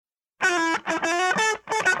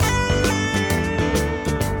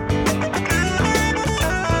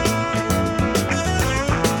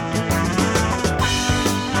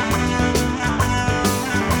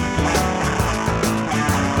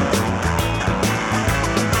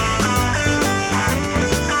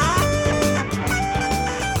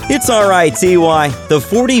It's all right, TY, the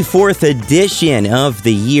 44th edition of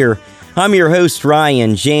the year. I'm your host,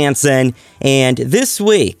 Ryan Jansen, and this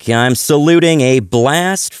week I'm saluting a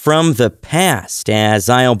blast from the past as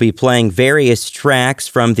I'll be playing various tracks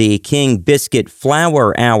from the King Biscuit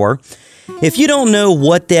Flower Hour. If you don't know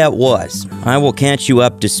what that was, I will catch you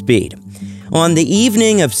up to speed. On the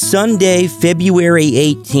evening of Sunday, February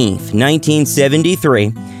 18th,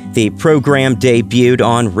 1973, the program debuted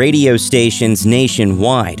on radio stations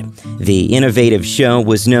nationwide. The innovative show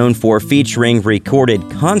was known for featuring recorded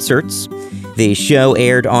concerts. The show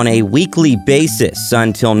aired on a weekly basis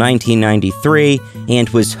until 1993 and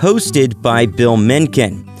was hosted by Bill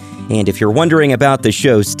Menken. And if you're wondering about the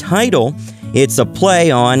show's title, it's a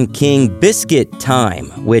play on King Biscuit Time,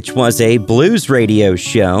 which was a blues radio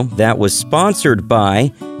show that was sponsored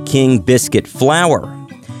by King Biscuit Flour.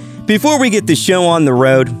 Before we get the show on the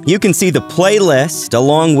road, you can see the playlist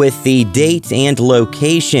along with the date and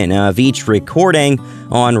location of each recording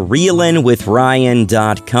on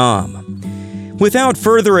reelinwithryan.com. Without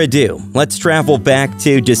further ado, let's travel back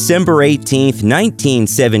to December 18th,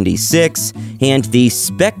 1976, and the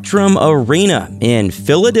Spectrum Arena in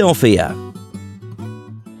Philadelphia.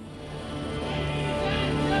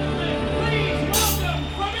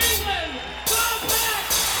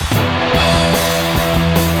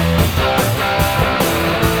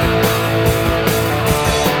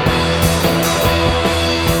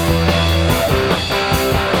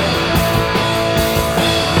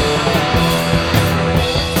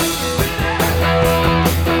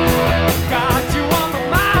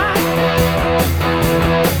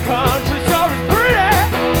 Country sure is pretty.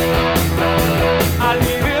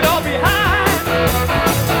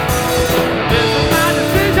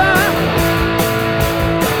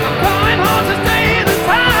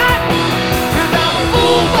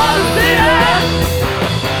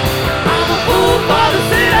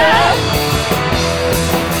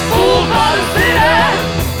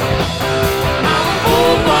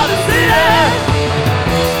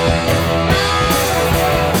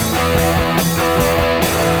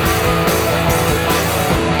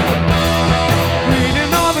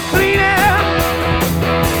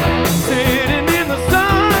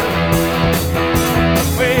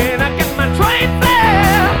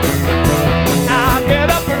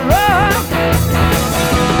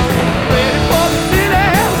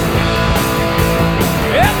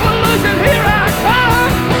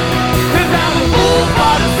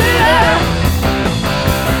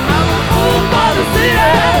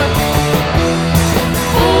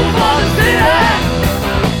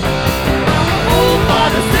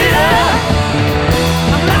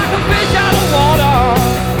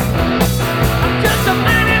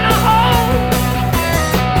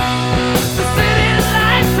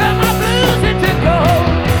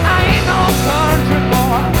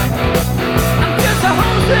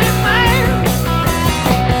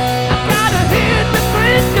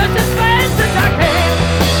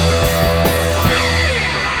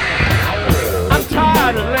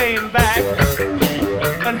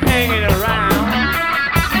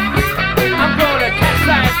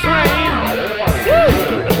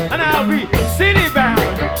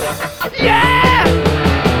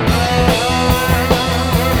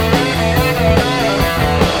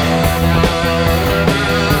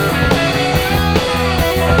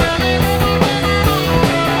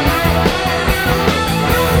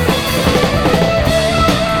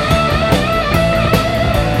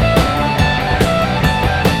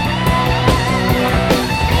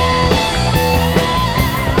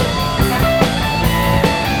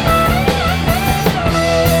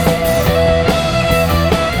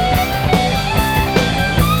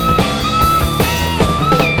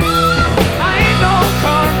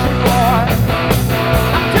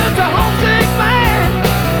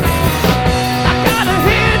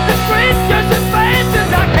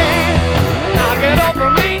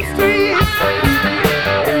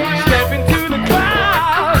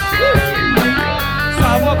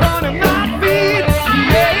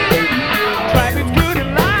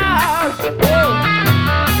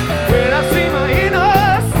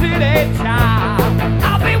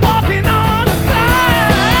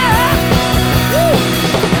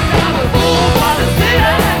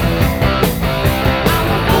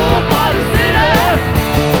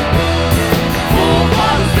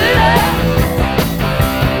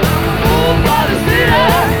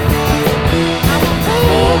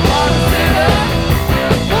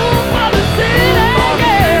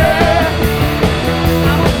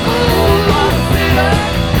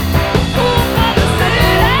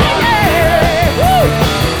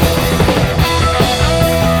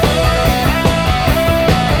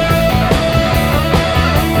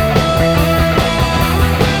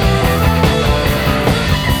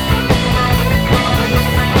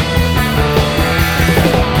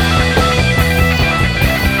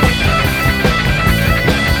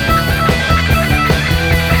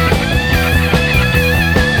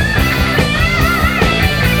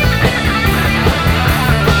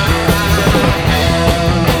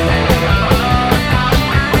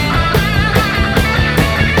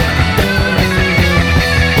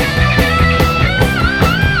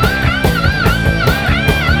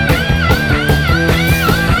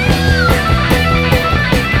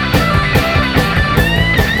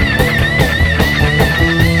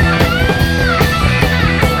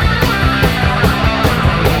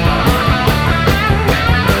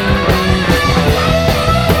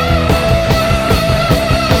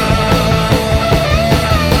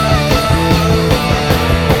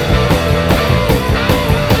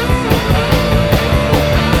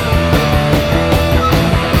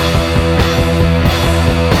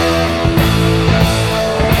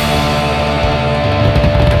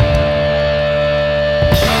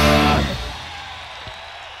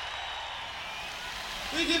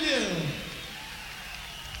 give you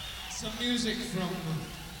some music from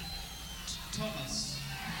Thomas.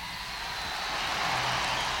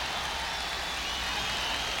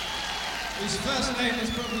 Whose first name is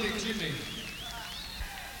probably Jimmy.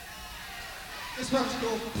 This one's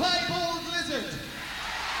called Piebald Lizard.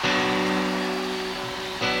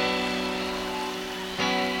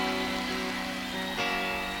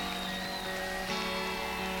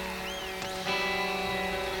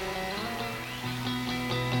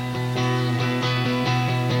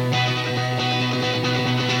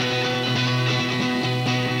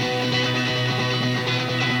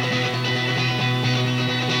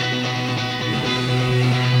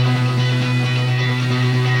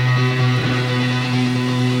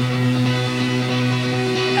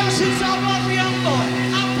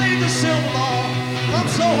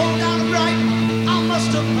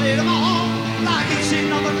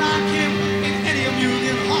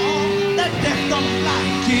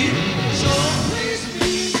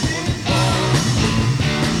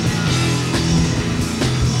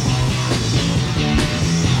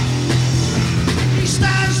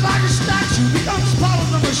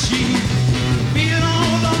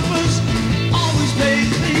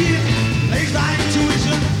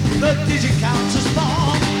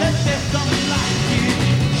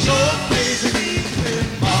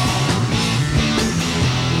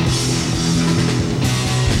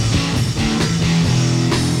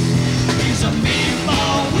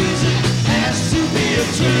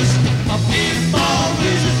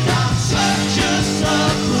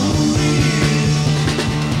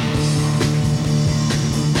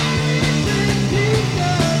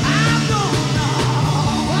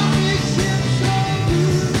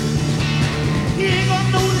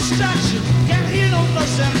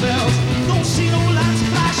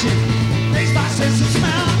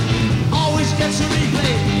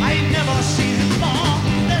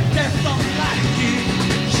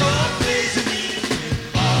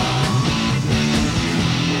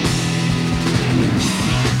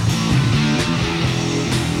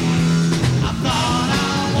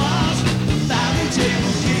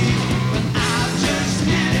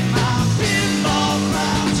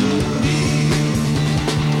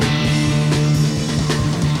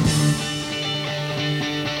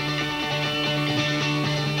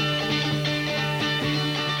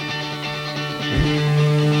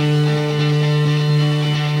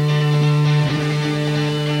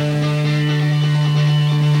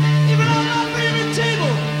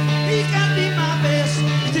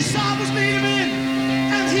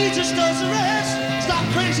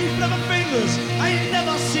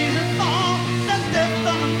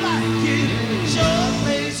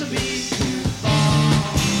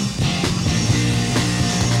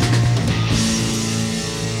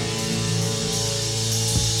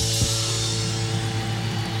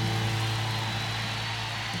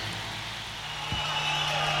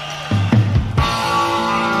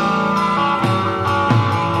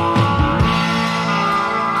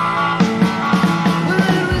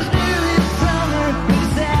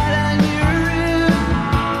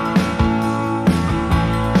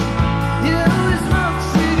 You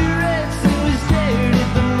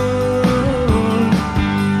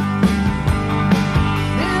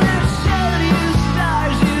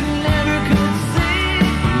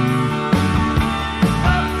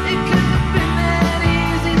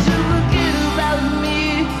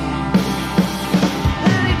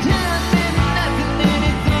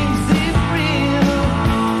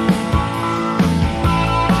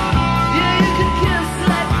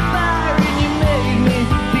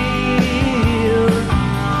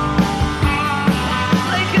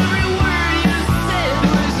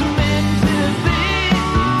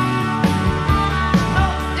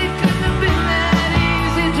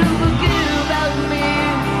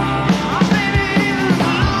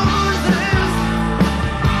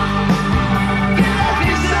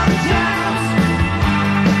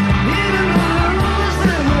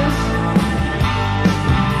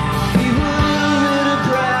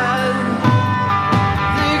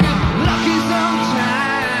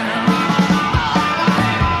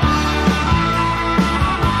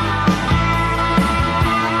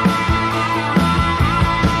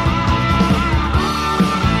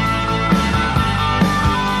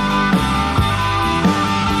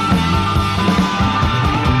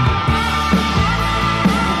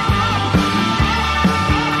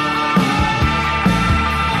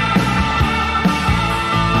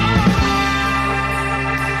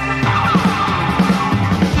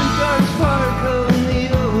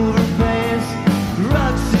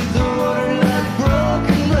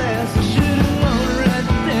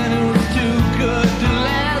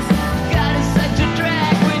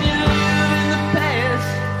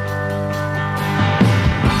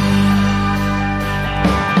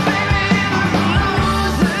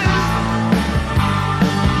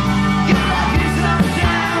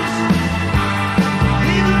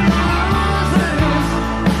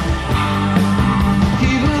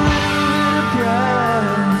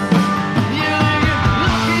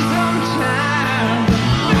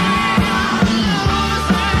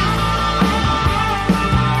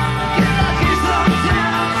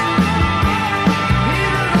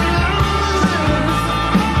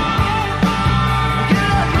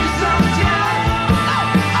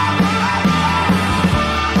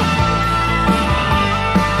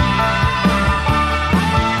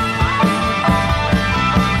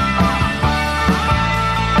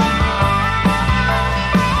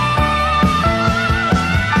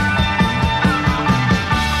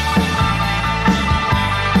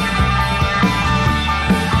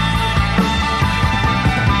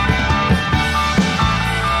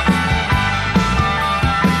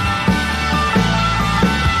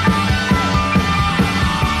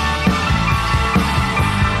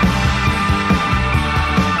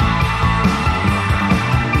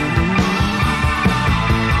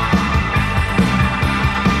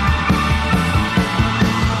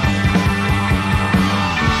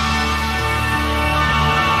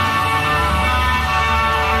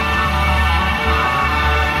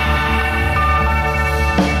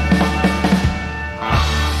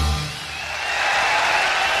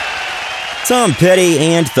Tom Petty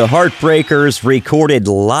and the Heartbreakers recorded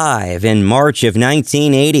live in March of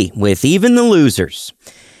 1980 with Even the Losers.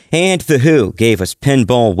 And The Who gave us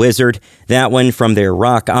Pinball Wizard, that one from their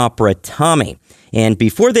rock opera Tommy. And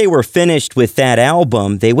before they were finished with that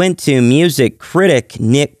album, they went to music critic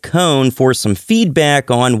Nick Cohn for some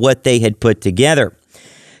feedback on what they had put together.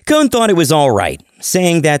 Cohn thought it was all right,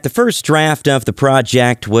 saying that the first draft of the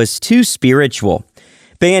project was too spiritual.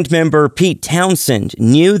 Band member Pete Townsend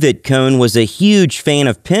knew that Cohn was a huge fan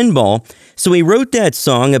of pinball, so he wrote that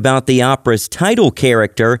song about the opera's title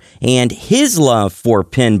character and his love for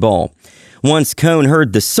pinball. Once Cohn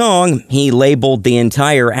heard the song, he labeled the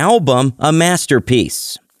entire album a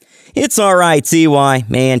masterpiece. It's alright, TY,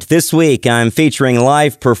 and this week I'm featuring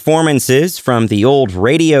live performances from the old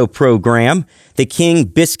radio program, the King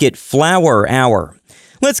Biscuit Flour Hour.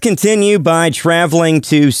 Let's continue by traveling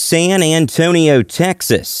to San Antonio,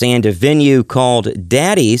 Texas, and a venue called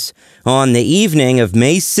Daddy's on the evening of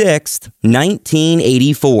May 6th,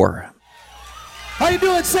 1984. How you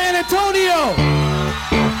doing, San Antonio?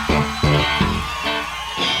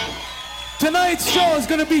 Tonight's show is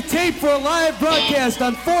going to be taped for a live broadcast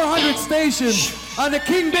on 400 stations on the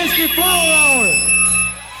King Biscuit Flour Hour.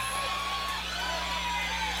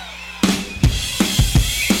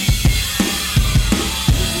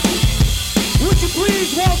 Would you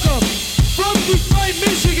please welcome, from Detroit,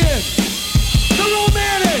 Michigan, the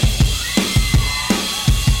Romantics!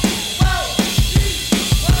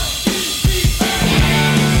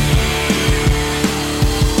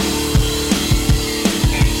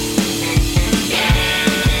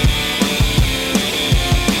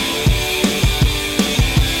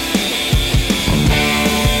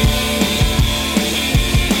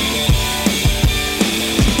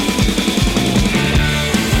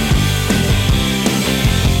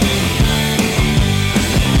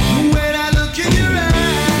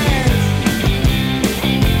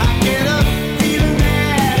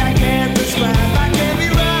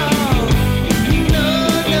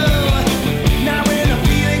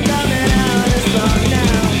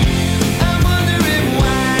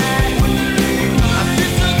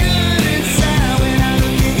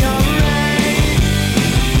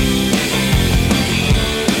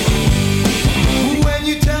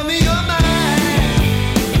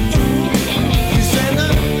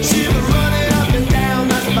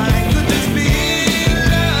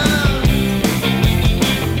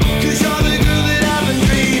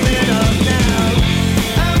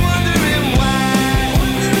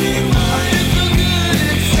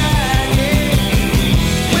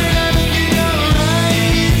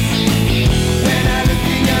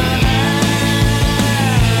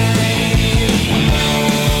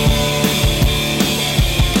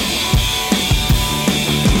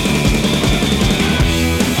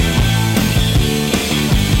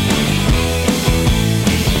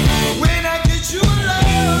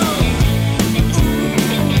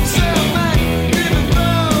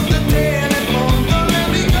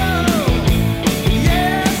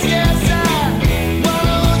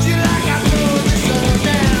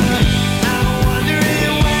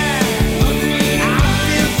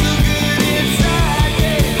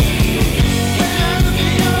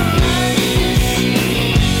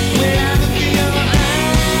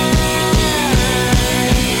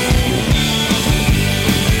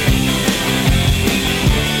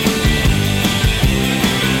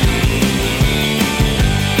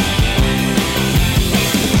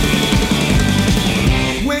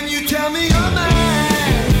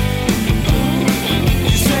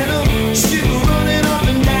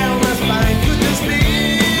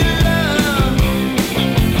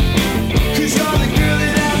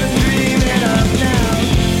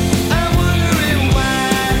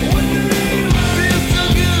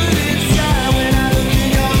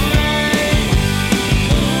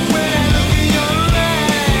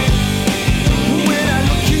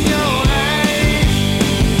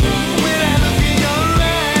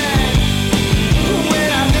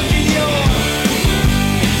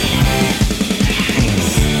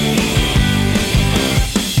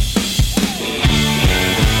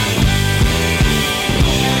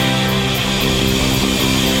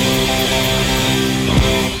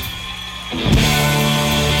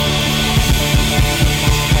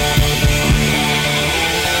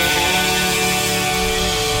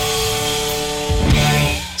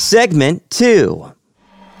 Segment 2.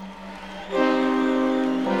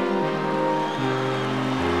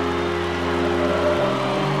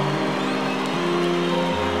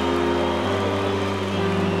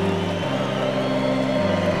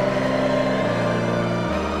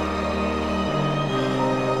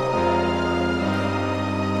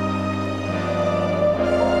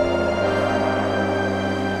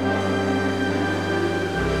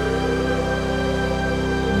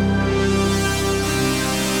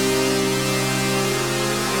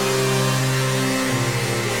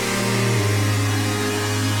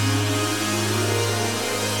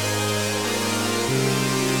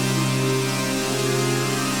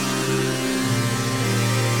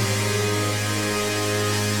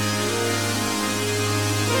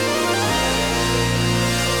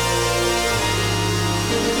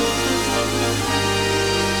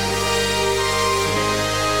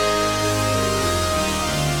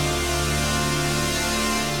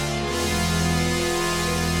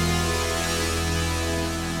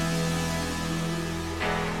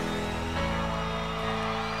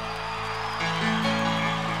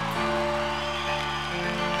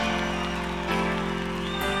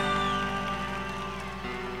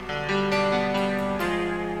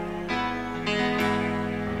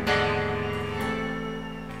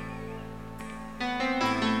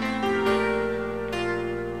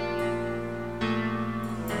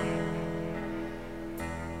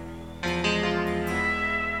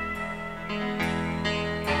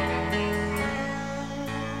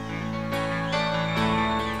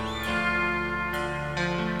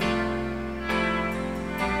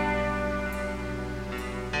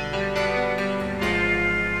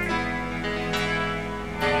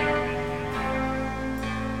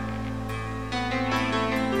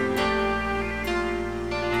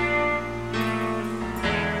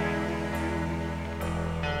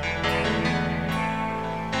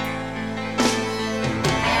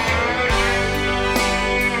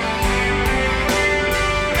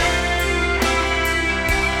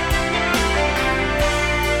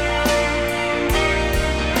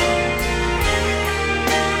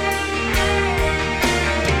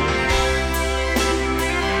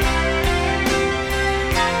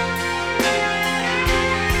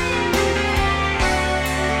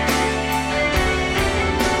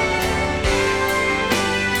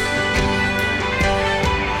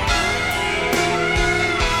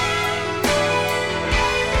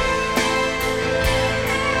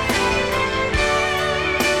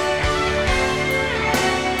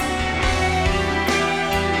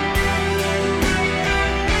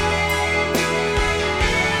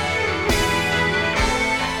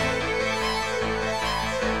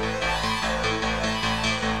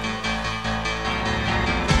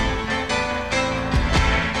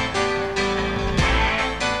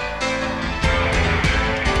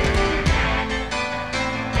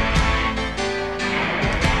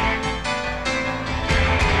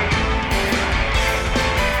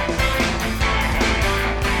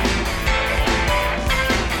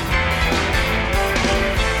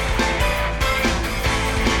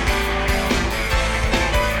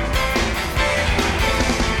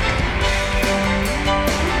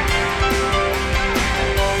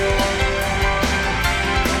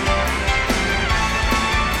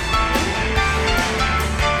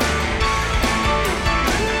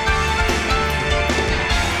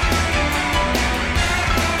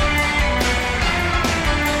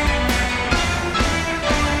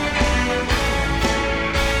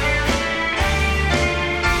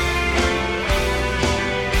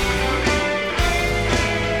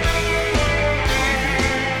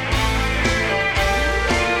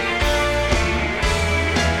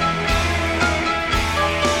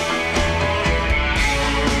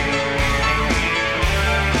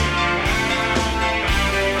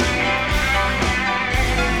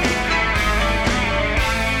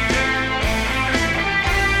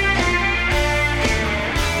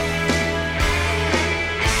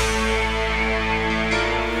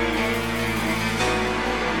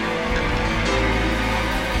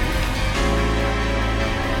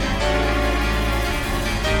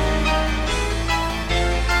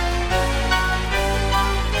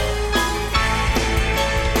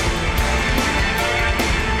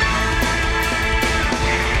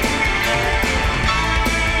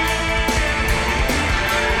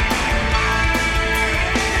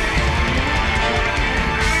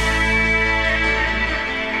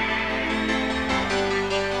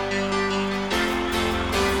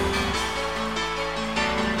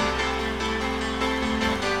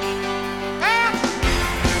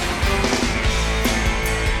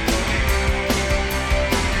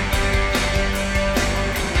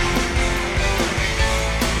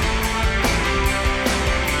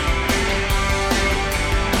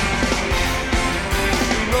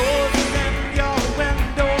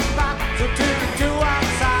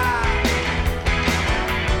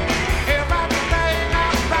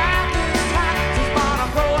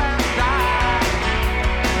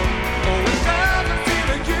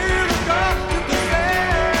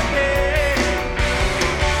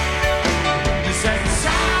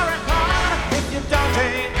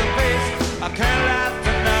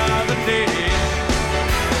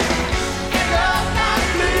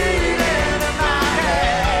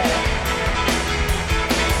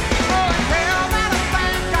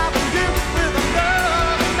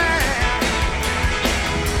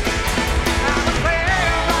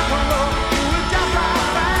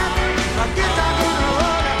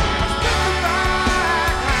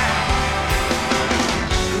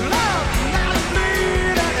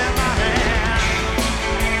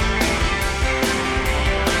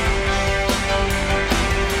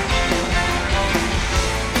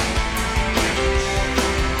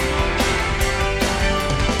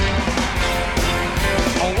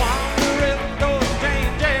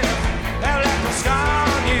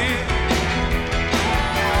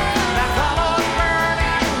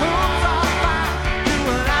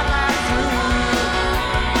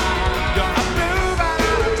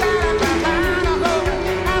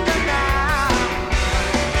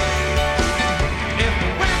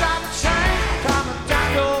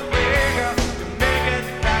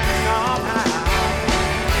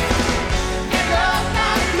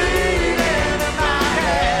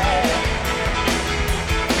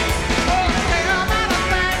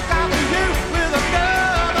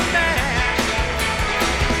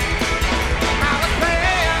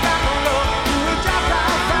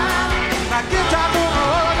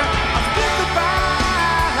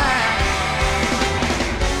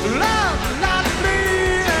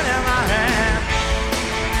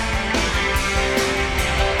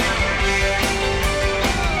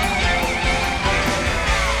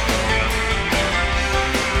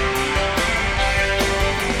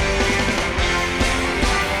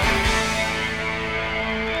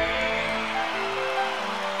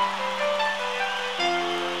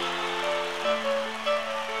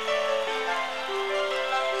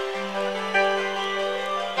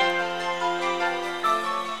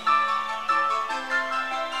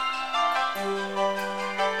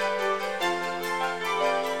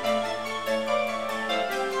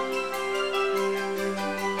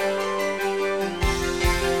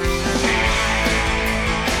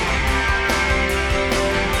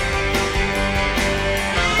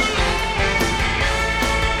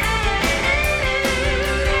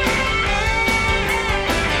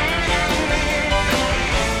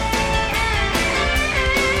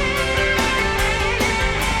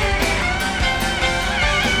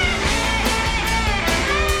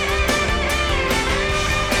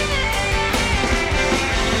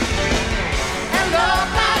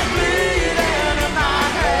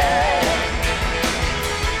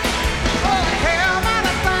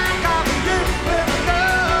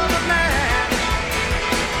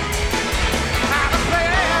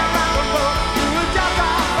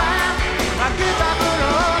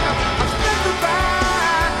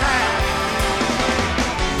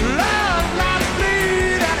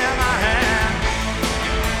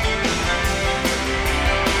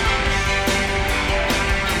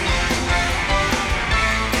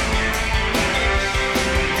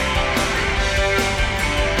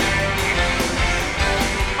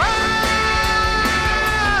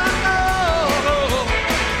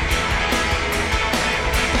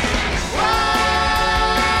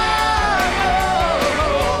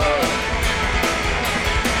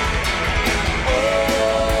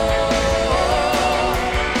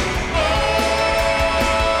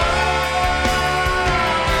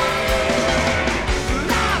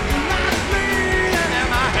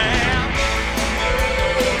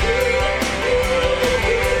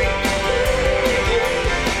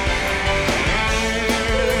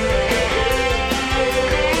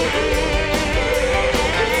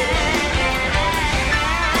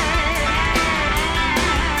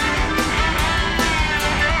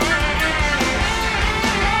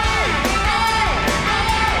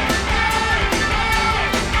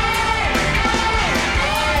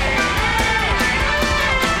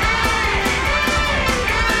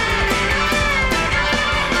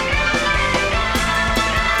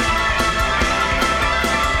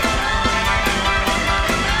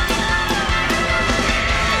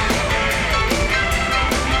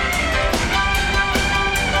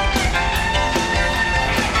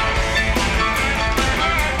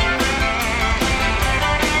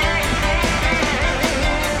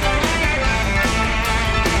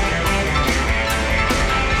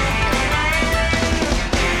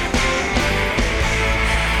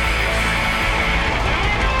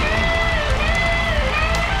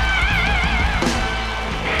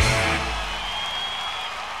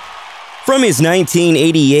 From his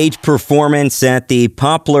 1988 performance at the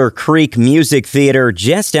Poplar Creek Music Theater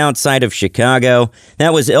just outside of Chicago,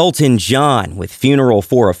 that was Elton John with Funeral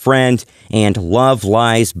for a Friend and Love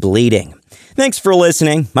Lies Bleeding. Thanks for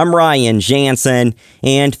listening. I'm Ryan Jansen,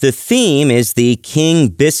 and the theme is the King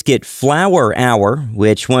Biscuit Flower Hour,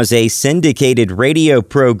 which was a syndicated radio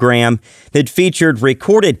program that featured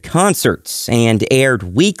recorded concerts and aired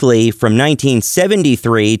weekly from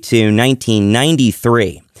 1973 to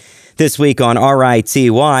 1993. This week on RITY,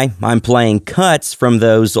 I'm playing cuts from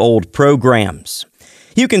those old programs.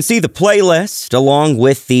 You can see the playlist along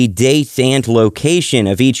with the date and location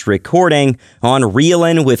of each recording on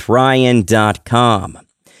reelinwithryan.com.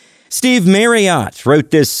 Steve Marriott wrote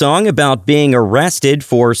this song about being arrested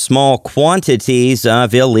for small quantities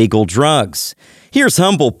of illegal drugs. Here's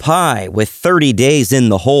Humble Pie with 30 Days in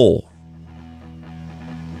the Hole.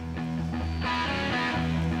 Higher,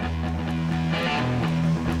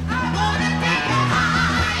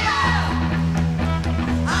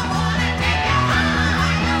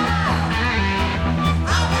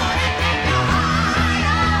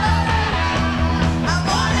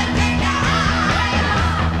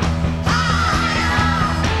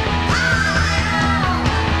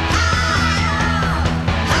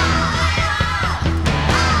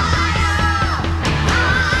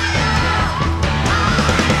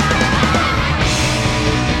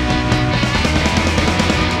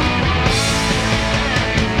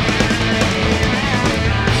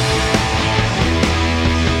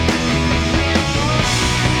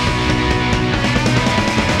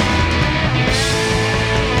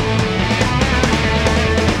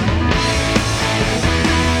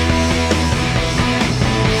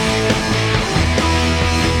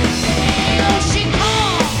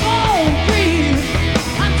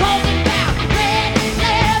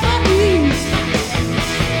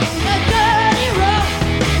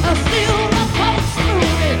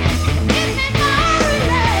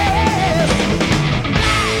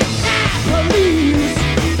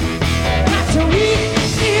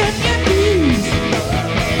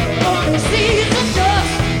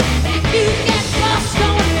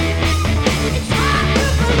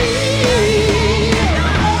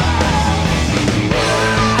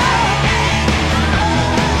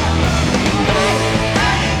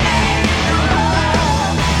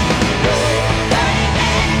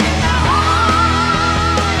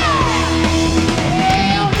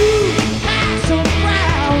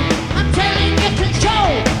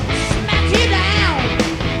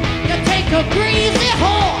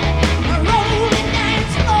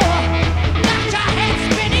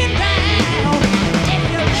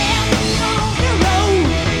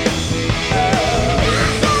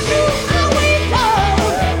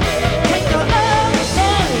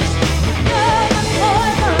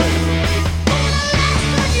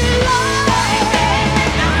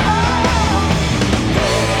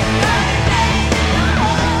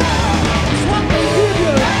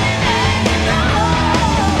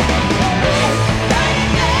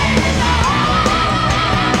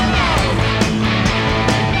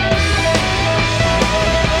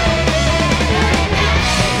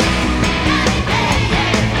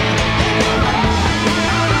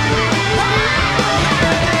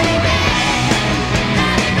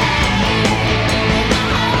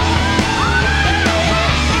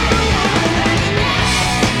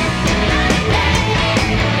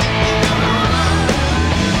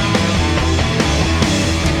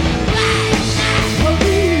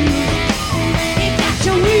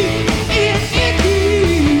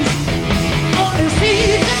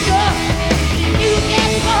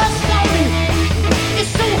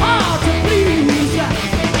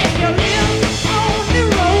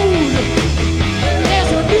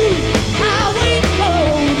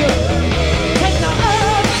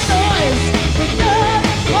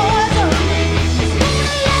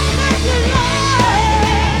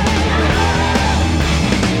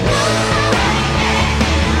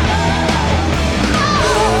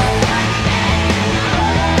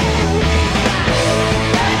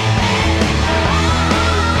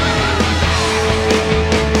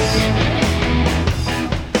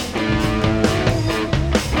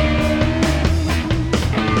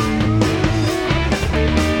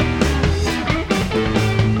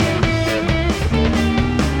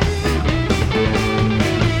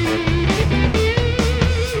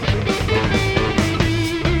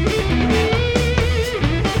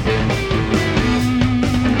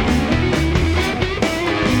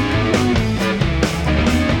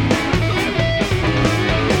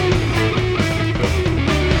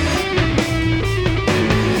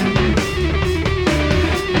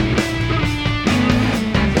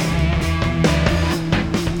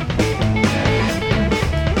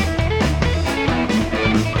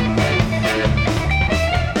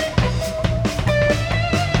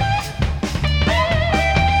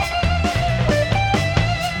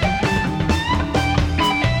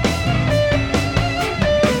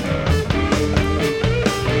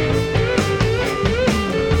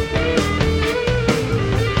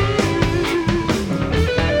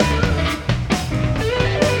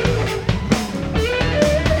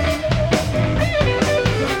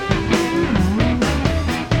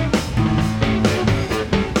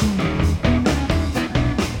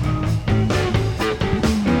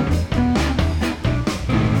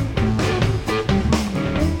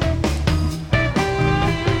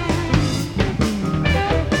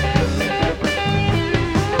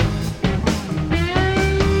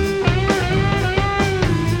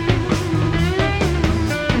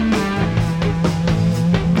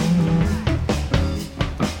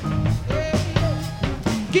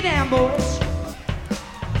 Get down, boys.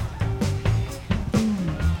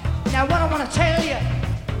 Now what I want to tell you.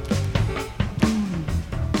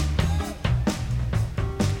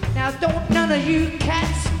 Now don't none of you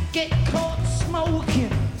cats get caught smoking.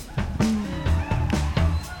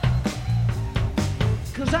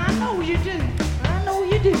 'Cause I know you do. I know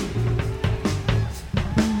you do.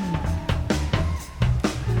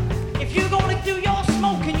 If you're gonna do your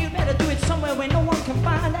smoking, you better do it somewhere where no one can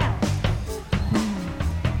find out.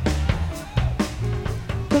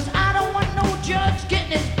 'Cause I don't want no judge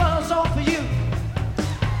getting his buzz off of you.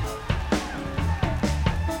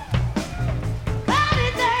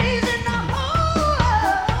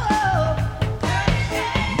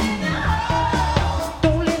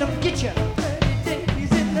 Don't let them get you. 30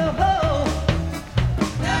 days in the hole.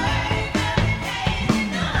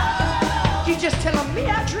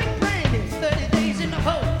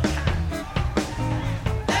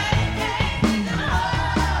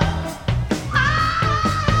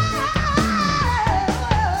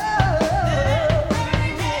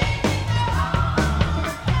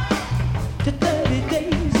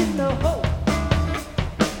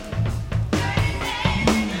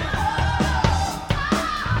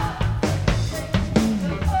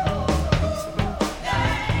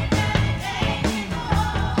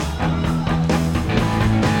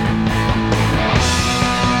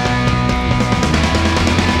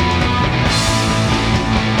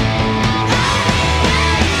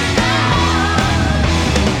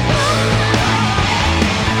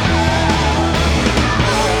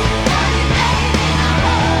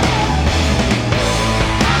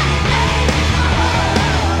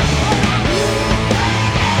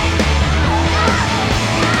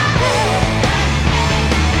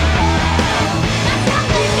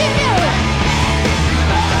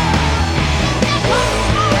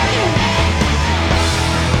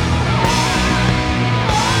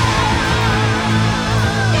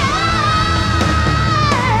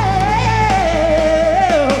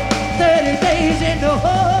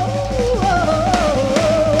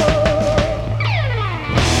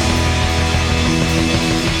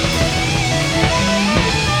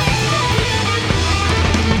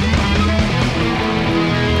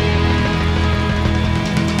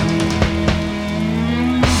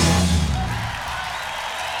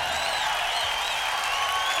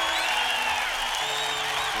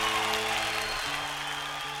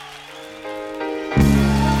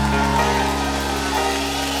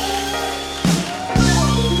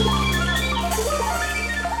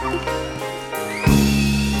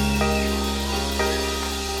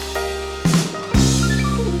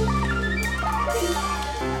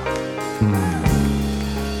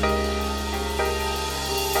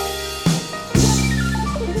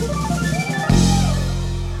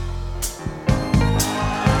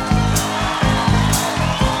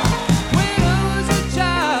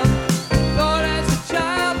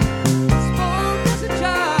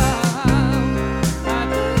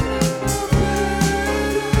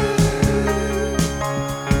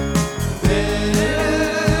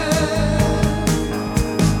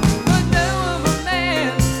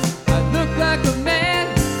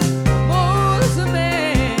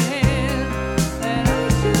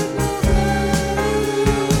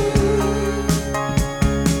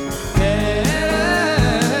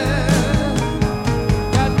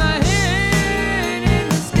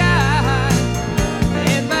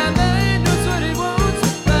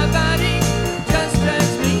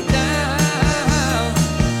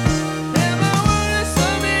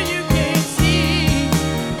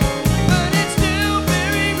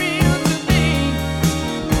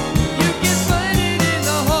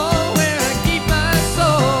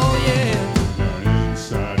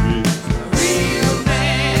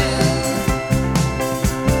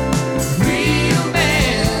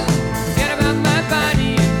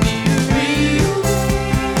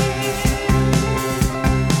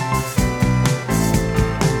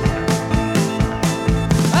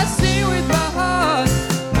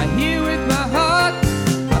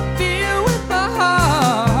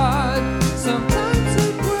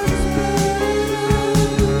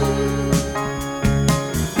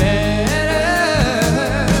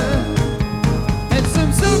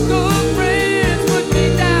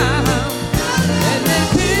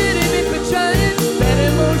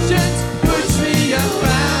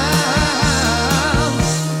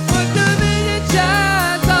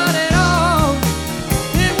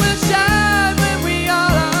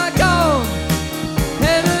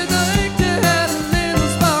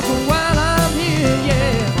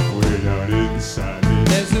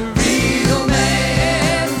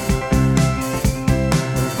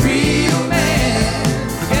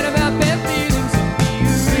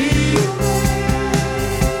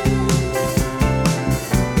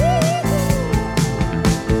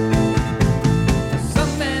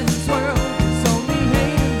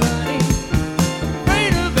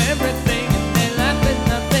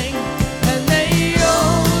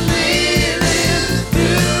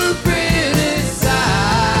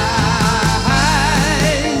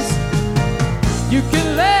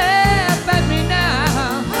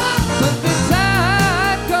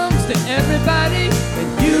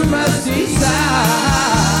 West East Side.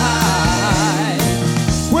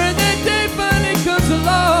 When that day finally comes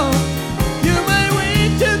along, you might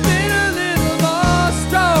wait to be a little more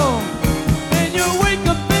strong. And you wake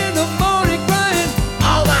up in the morning crying,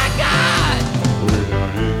 oh my God,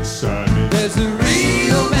 there's a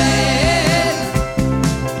real man.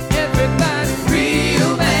 Everybody,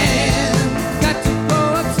 real man. Got to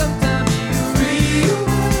grow up sometime, be a real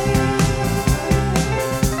man.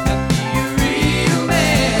 Be a real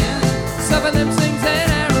man. Some of them slings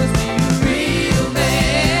and arrows, be a real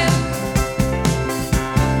man.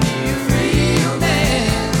 Be a real man.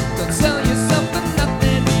 Don't sell yourself for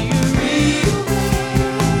nothing, be a real man.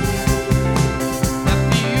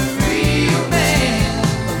 Be a real man.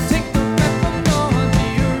 Don't take the rap from no one, be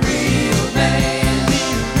a real man. Be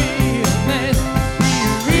a real man.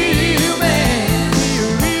 Be a real man.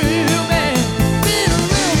 Be a real man. Be a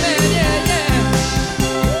real man, yeah, yeah.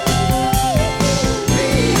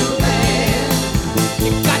 Real man.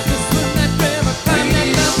 You got to swim that river, climb that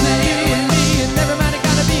mountain, you and me, and everybody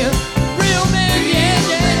gotta be a real man, yeah,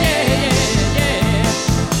 yeah, yeah, yeah, yeah.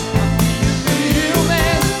 Be a real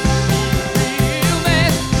man. Real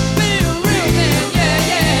man. Be a real man, yeah,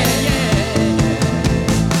 yeah, yeah.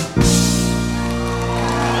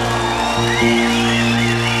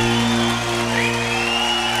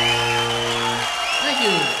 Thank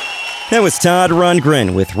you. That was Todd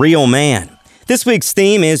Rundgren with Real Man. This week's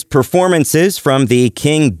theme is performances from the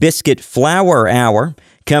King Biscuit Flower Hour.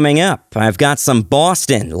 Coming up, I've got some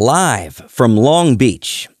Boston live from Long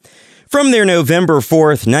Beach. From their November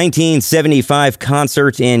 4th, 1975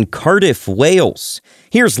 concert in Cardiff, Wales,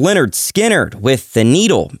 here's Leonard Skinner with The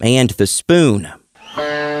Needle and the Spoon.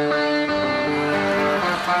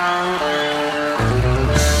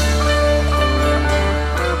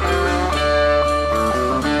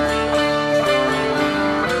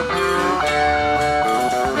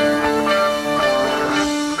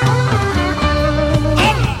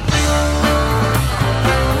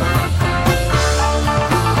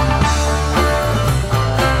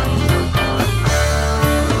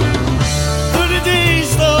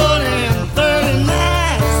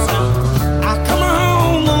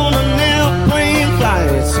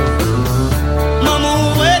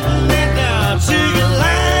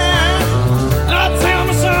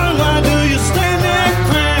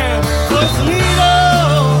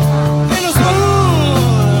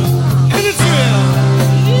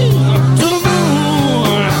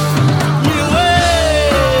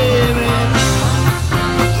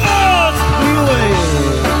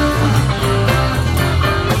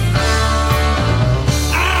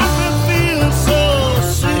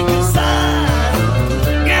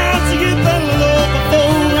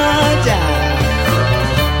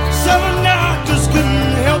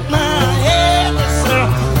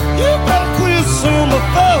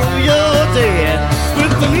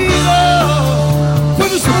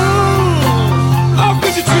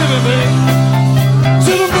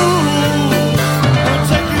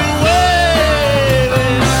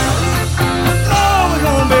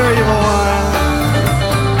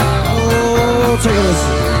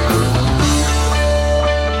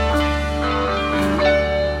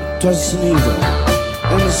 Just an eagle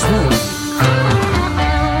and a swoon.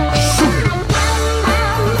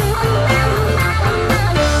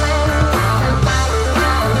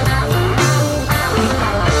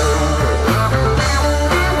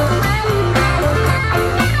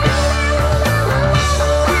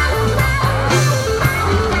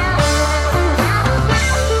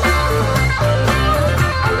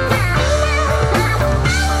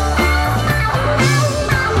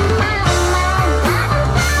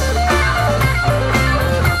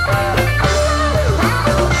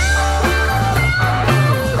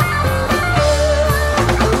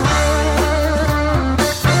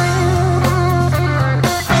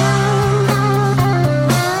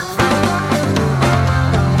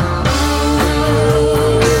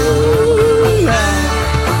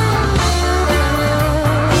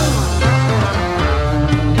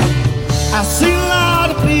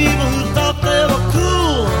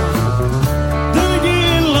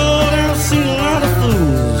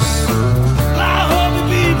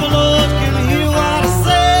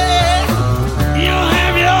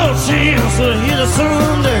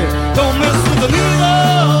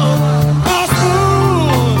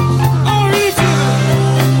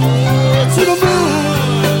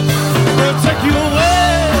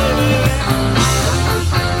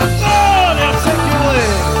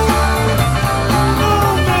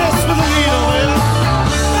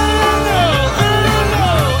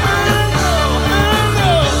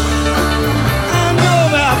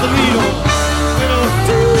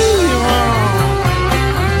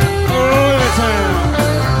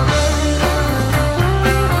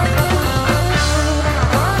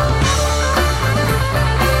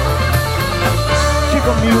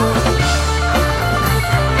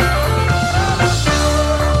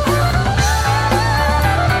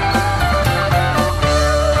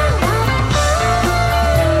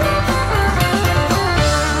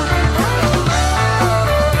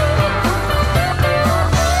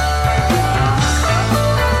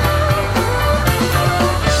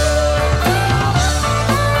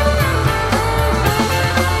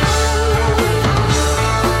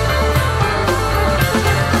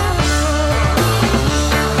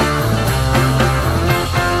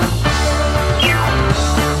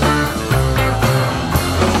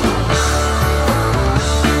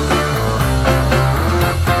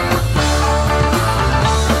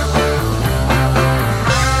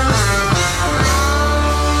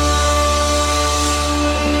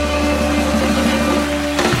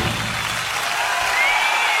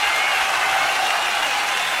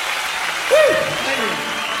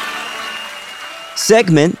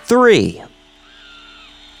 Segment 3.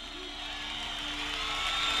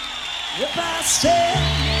 If I say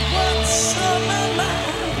what's on my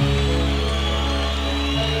mind,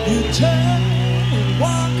 you turn and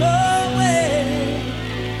walk away,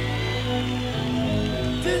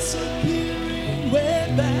 disappearing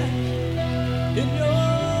way back in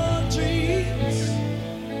your dreams.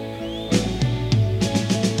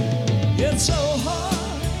 It's so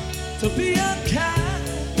hard to be unkind,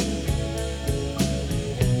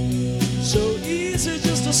 so easy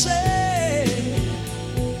just to say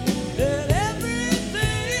that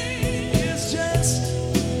everything is just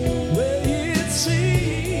the way it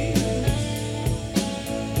seems.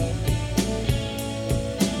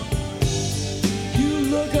 You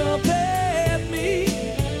look up at me,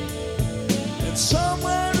 and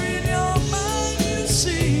somewhere in your mind you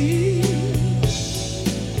see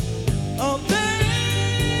a man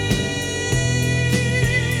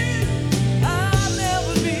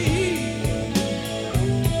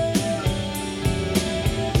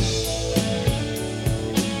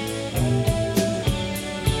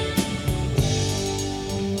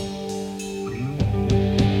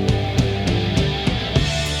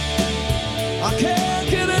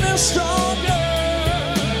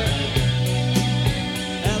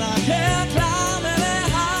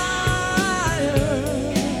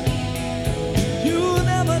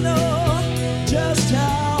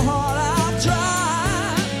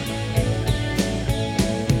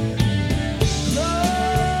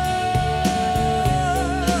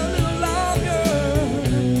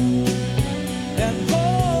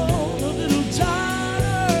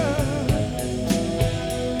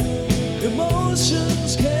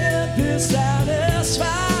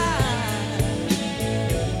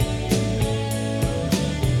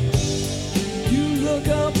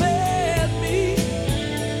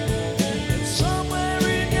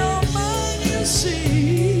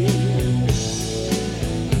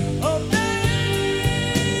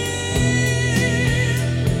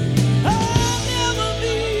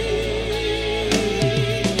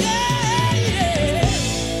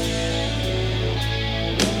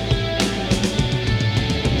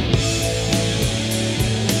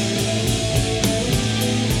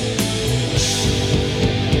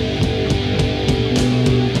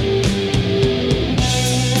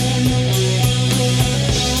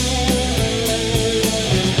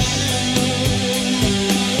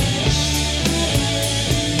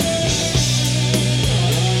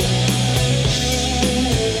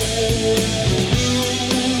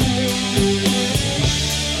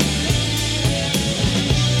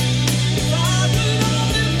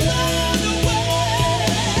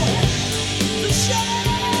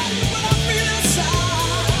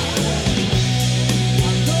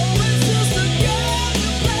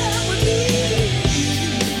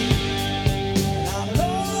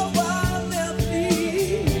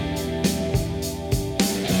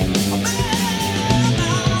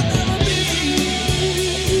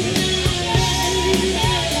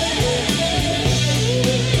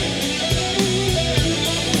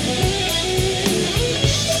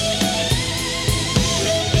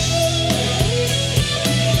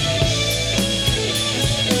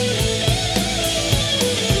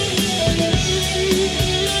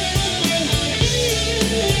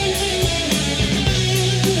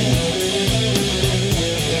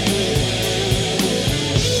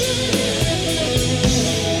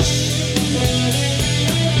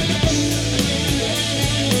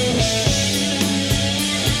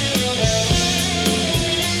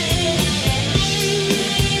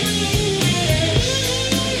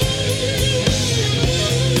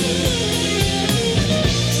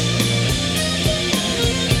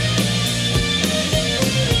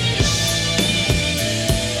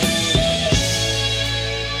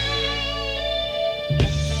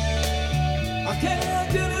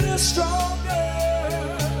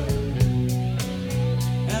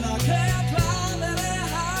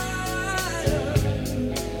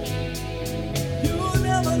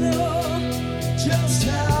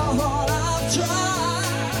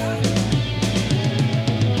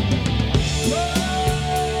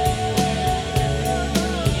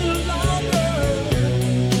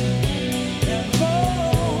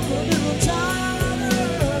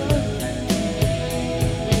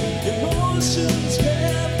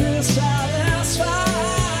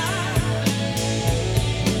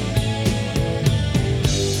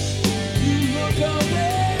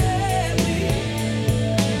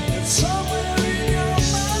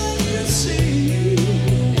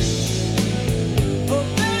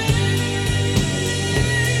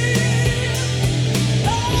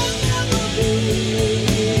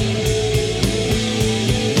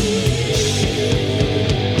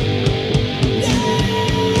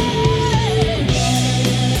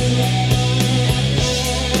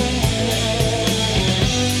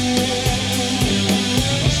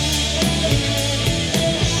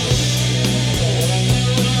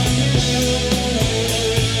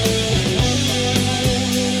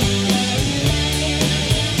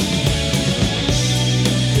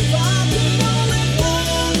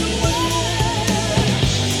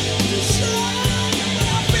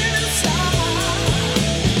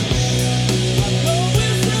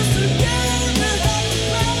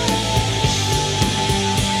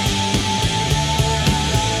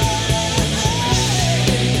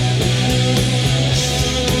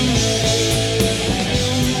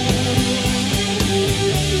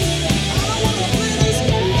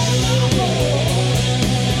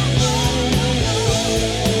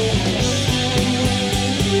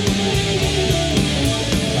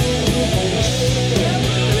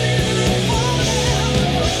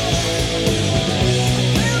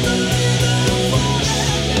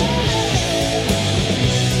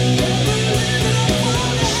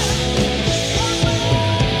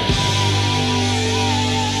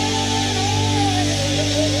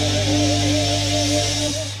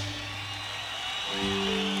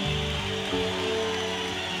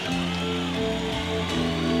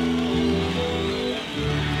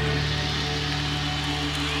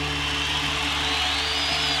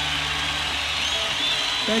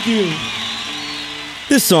Thank you.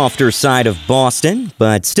 The softer side of Boston,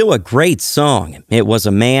 but still a great song. It was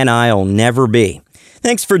A Man I'll Never Be.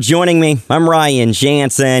 Thanks for joining me. I'm Ryan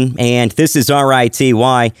Jansen, and this is RITY.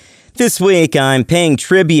 This week, I'm paying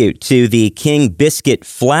tribute to the King Biscuit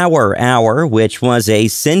Flower Hour, which was a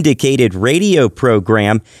syndicated radio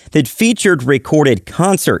program that featured recorded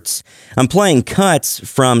concerts. I'm playing cuts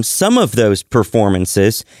from some of those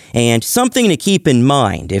performances, and something to keep in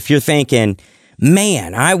mind if you're thinking,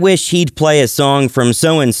 man, I wish he'd play a song from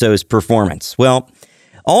so-and-so's performance. Well,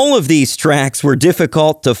 all of these tracks were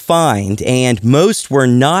difficult to find, and most were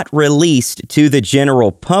not released to the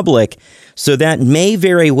general public, so that may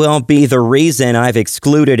very well be the reason I've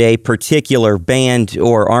excluded a particular band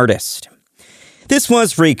or artist. This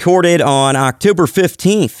was recorded on October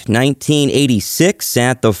 15th, 1986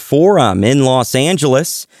 at the Forum in Los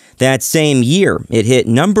Angeles. That same year, it hit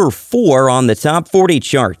number 4 on the Top 40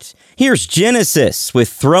 chart. Here's Genesis with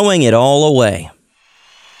Throwing It All Away.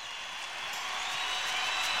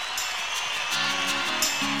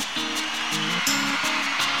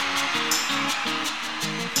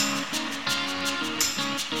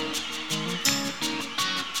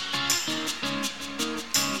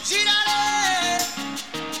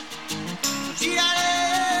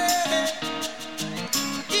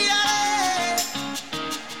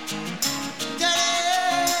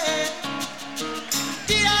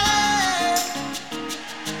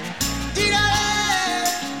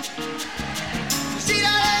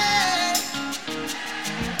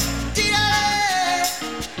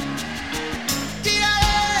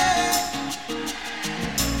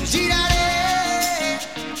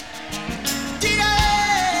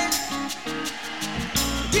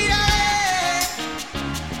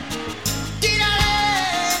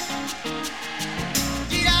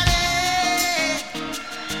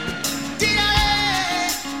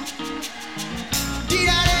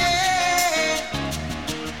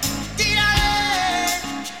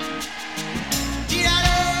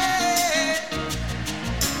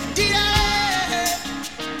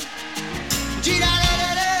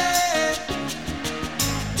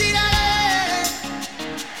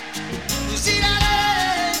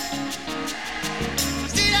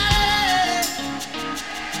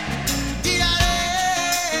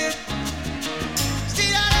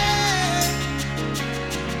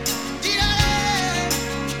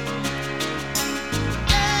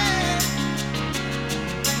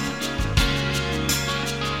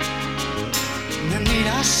 Need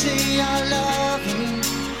I say I love you?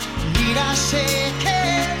 Need I say I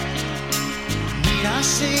care? Need I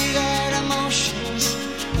say that emotions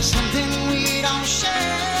are something we don't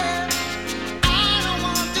share? I don't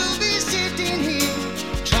want to be sitting here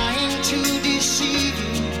trying to deceive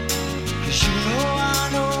you, 'cause you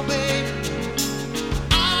know, babe,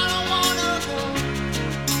 I don't wanna go.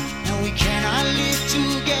 No, we cannot live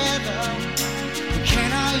together, we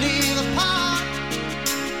cannot live apart.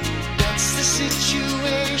 That's the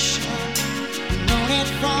situation, known it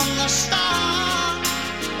from the start.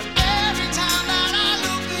 But every time that I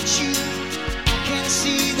look at you, I can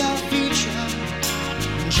see the future.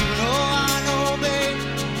 And you know, babe,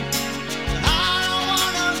 I don't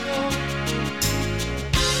wanna go.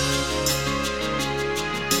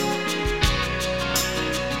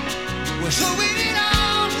 We're throwing it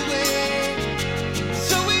all away,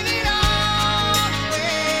 throwing it all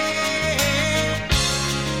away.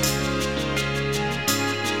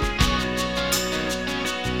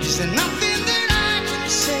 Is there nothing that I can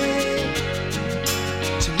say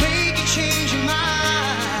to make you change your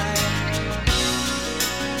mind?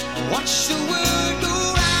 Watch the world go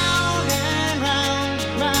round and round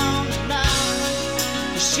and round and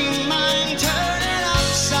round. You see mine turning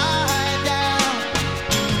upside down.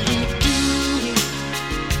 Do-do-do-do.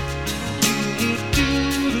 Do-do-do-do.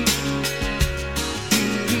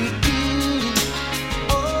 Do-do-do-do.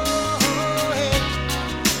 Oh, yeah.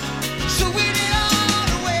 So we did all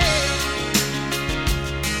the way.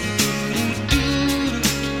 Do-do-do-do.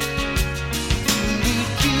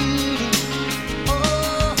 Do-do-do-do. Oh,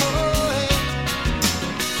 yeah.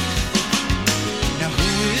 Now who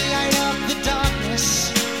will light up the darkness?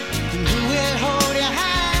 And who will hold your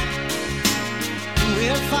hand? Who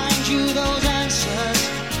will find you those answers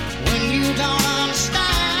when you don't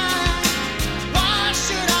understand? Why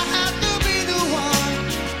should I have to be the one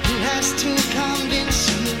who has to convince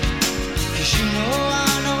you? 'Cause you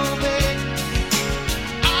know, babe,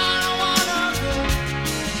 I don't wanna go.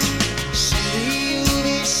 Someday you'll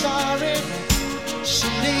be sorry,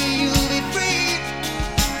 someday you'll be free.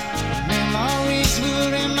 Memories will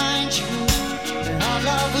remind you that our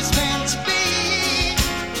love was meant to be.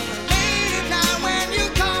 Late at night when you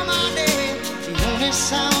call my name, the only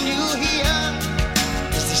sound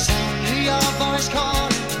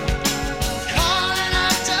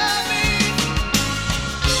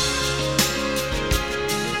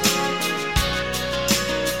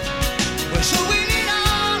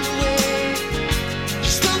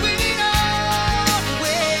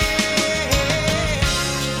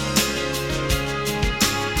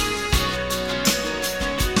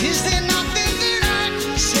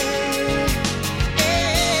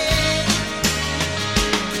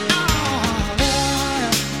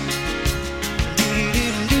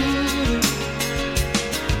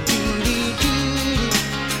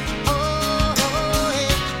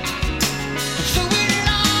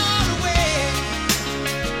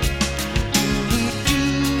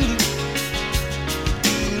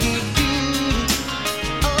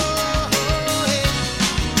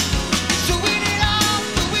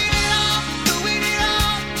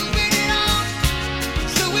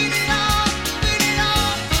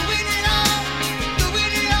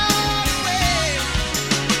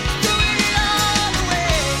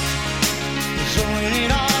throwing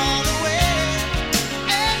it all away.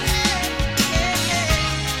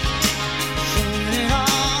 Throwing it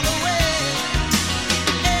all away.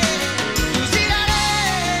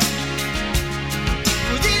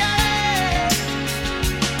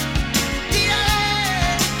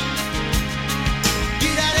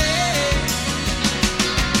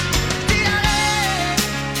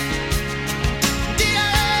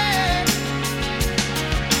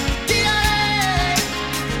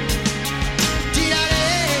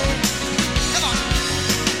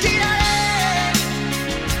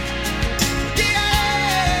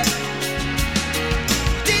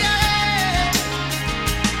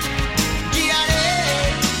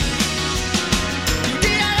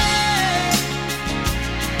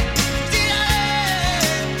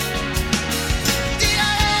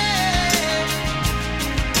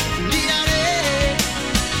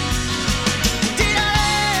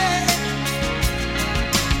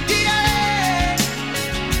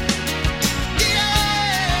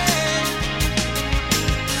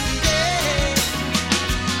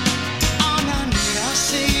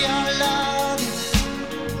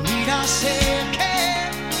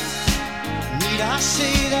 I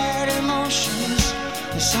say that emotions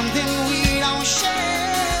is something we don't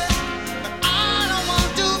share. But I don't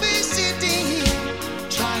want to be sitting here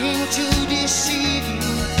trying to deceive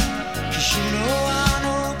you. 'Cause you know I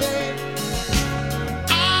know, babe.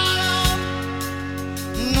 I don't,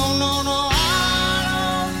 no, no, no, I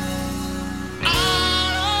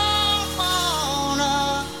don't wanna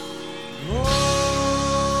go.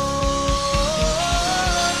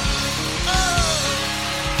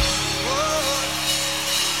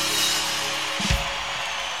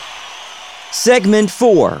 Segment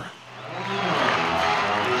 4.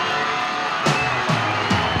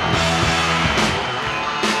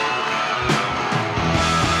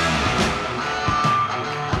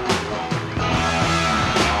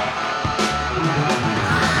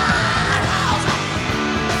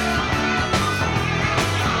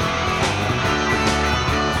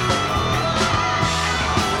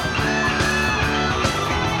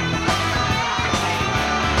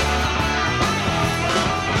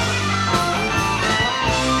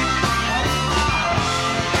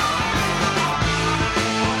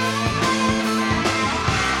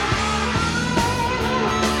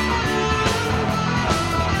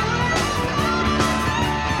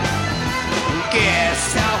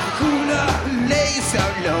 Gas out cooler, lays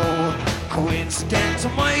out low.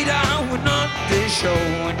 Coincidental murder, we're not the show.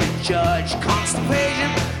 And the judge,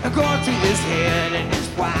 constipation, going through his head. And his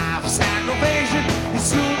wife's aggravation, he's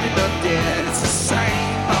soon enough dead. It's the same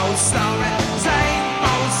old story, same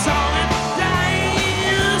old song and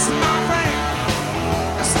dance, my friend.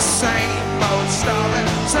 It's the same old story,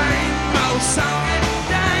 same old song and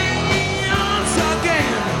dance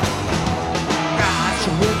again. Got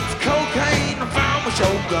you with cocaine, I found with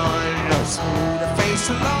your gun. No smooth to face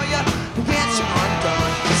a lawyer who gets you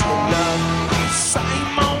undone. 'Cause your love is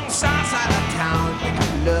same on the south side of town. You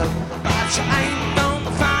can look, but you ain't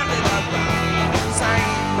gonna find it around.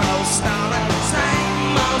 Same old story,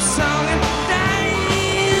 same old song and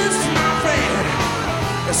dance, my friend.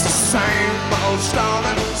 It's the same old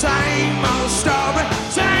story, same old story,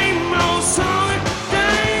 same old song and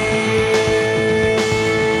dance.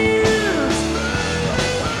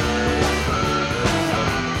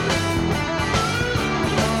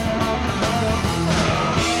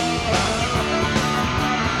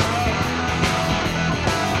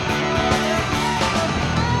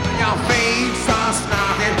 Your feet starts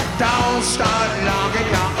knocking, don't start longing.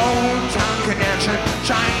 Your old time connection,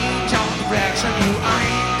 change your direction. You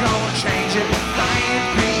ain't gonna change it, can't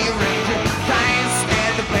rearrange it, can't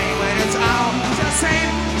stand the pain when it's all the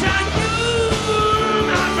same to you,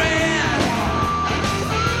 my friend.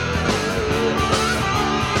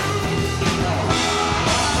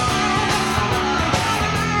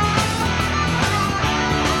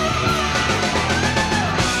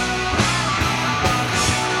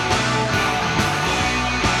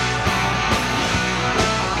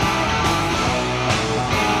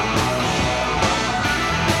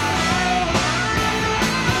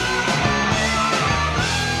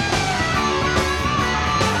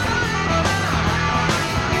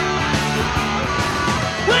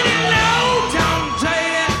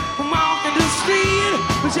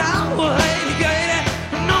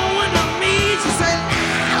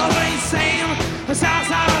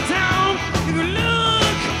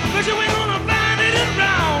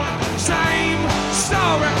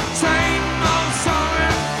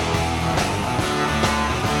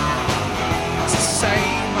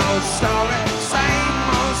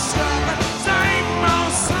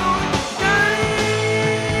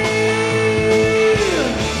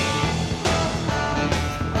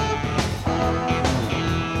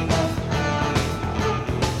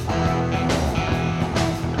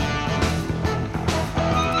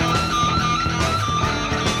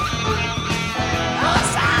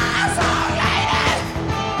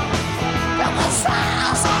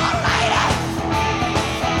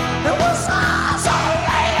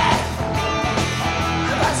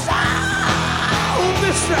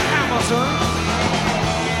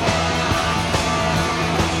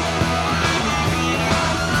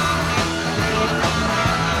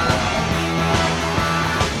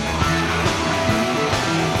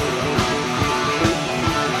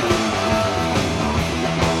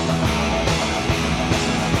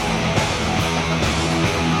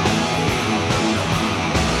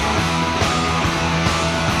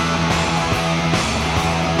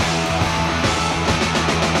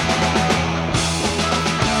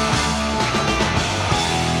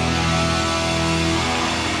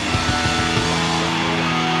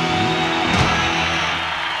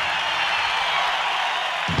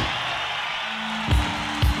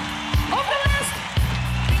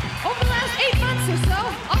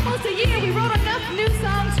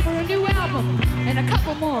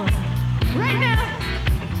 come on. Right now,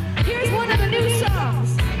 here's one of the new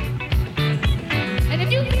songs. And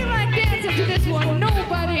if you feel like dancing to this one,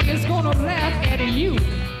 nobody is gonna laugh at you.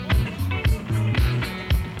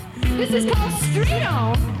 This is called Street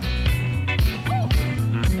On.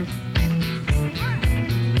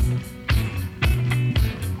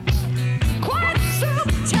 Quite some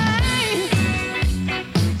time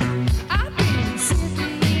I've been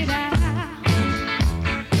sitting it out.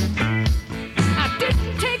 I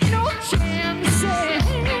didn't take no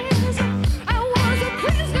chances. I was a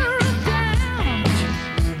prisoner of doubt.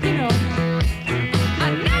 You know, I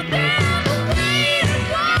knocked down the waiting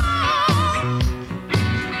wall.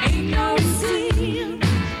 Ain't no sin,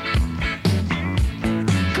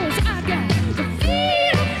 'cause I got the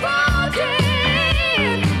feet of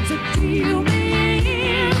falling to deal me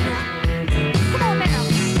in. Come on now,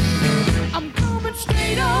 I'm coming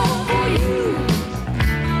straight on for you.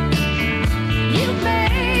 You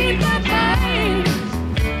made my mind.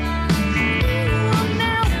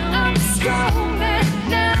 Now I'm strong and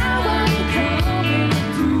now I'm coming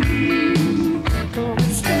through.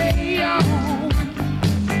 Coming straight on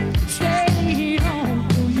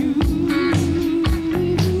for you.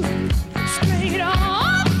 Straight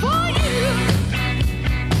on for you.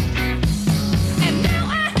 And now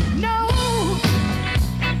I know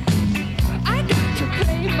I got to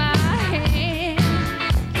play my hand.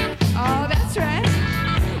 Oh, that's right.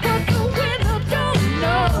 But the winner don't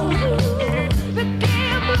know. The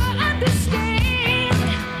gambler understands.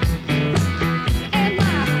 And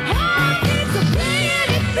my heart needs to play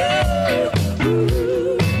it through. You,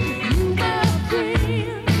 my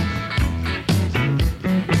friend.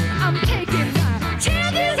 I'm taking my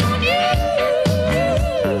chances on you.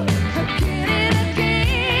 Again and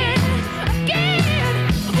again.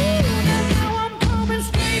 Ooh, now I'm coming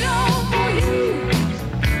straight on for you.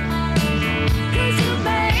 'Cause you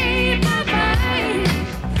made my mind.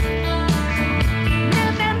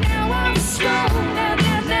 Now I'm strong. Now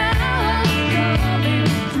I'm coming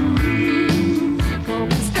through.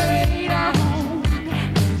 Coming straight on for you.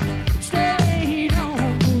 Straight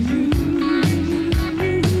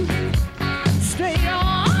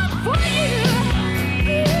on for you.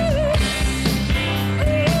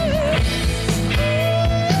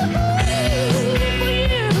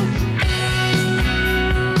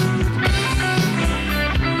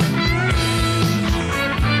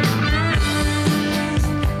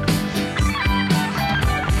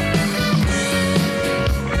 Coming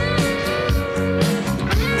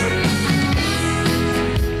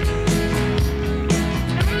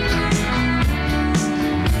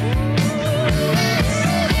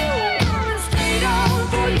straight on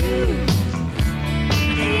for you.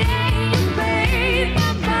 Yeah, you made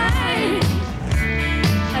my mind.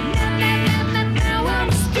 Now I'm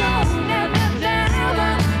strong. Now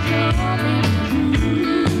I'm coming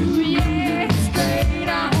through. Yeah, straight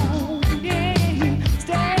on. Yeah,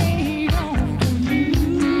 straight on for you.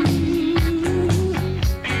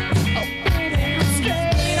 Oh, baby,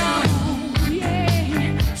 straight on.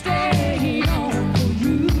 Yeah, straight on for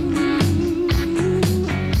you.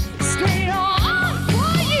 Straight on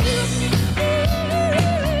for you.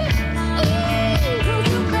 Ooh,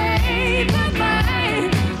 you made my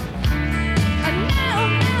mind. And now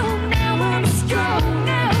I'm strong.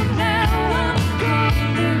 Now I'm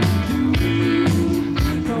coming through.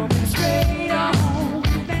 Coming straight on.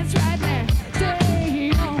 That's right now.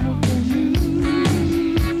 Straight on for you.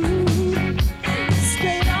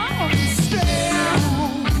 Straight on.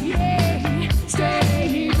 Yeah,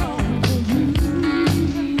 straight on for you.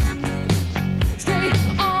 Straight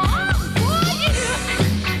on for you.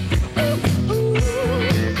 Ooh,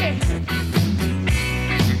 yeah.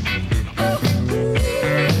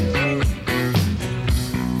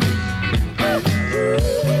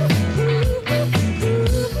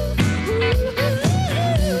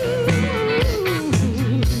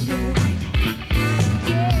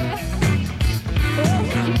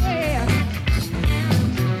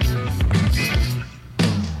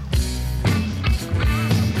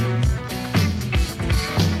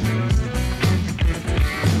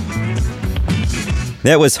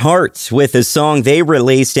 That was Heart with a song they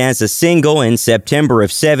released as a single in September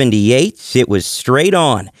of '78. It was Straight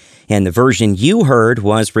On, and the version you heard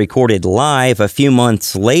was recorded live a few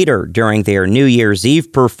months later during their New Year's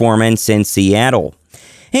Eve performance in Seattle.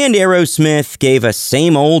 And Aerosmith gave us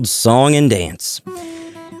Same Old Song and Dance.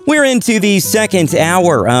 We're into the second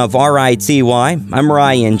hour of RITY. I'm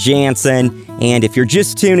Ryan Jansen, and if you're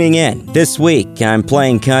just tuning in, this week I'm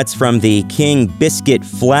playing cuts from the King Biscuit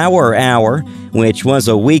Flower Hour, which was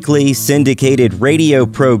a weekly syndicated radio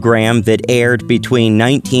program that aired between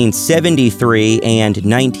 1973 and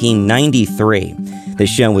 1993. The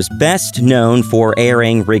show was best known for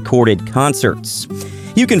airing recorded concerts.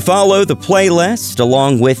 You can follow the playlist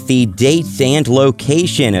along with the date and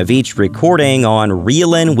location of each recording on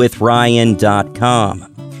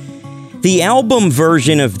reelinwithryan.com. The album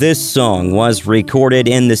version of this song was recorded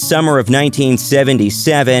in the summer of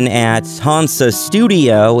 1977 at Hansa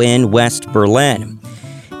Studio in West Berlin.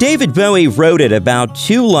 David Bowie wrote it about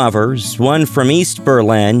two lovers, one from East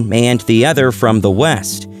Berlin and the other from the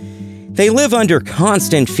West. They live under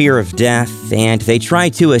constant fear of death, and they try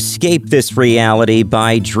to escape this reality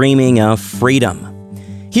by dreaming of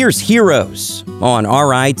freedom. Here's Heroes on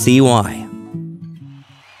RITY.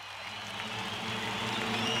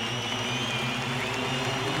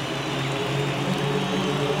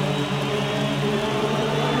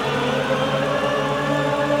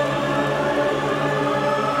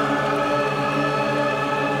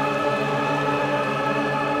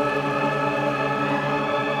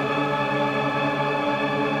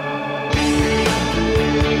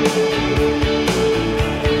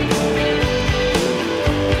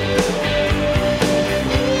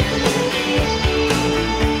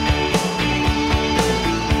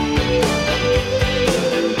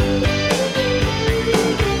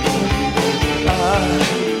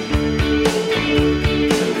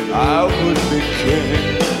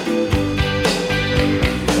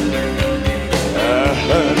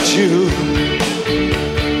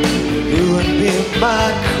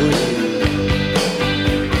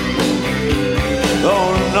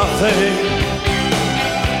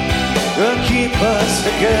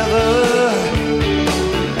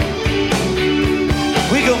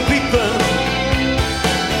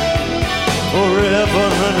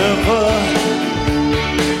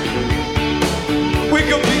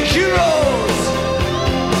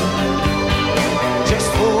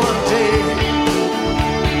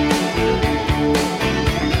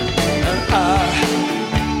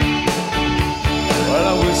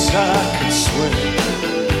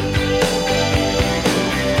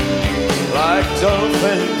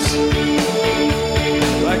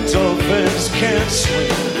 Dolphins can't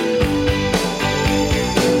swim.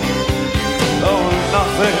 Oh,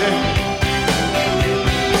 nothing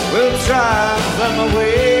will drive them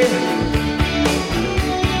away.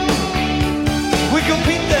 We can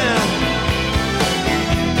beat them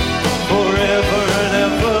forever and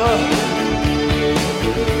ever.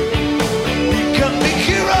 We can be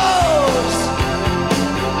heroes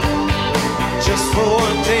just for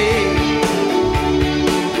one day.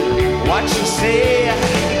 What you say?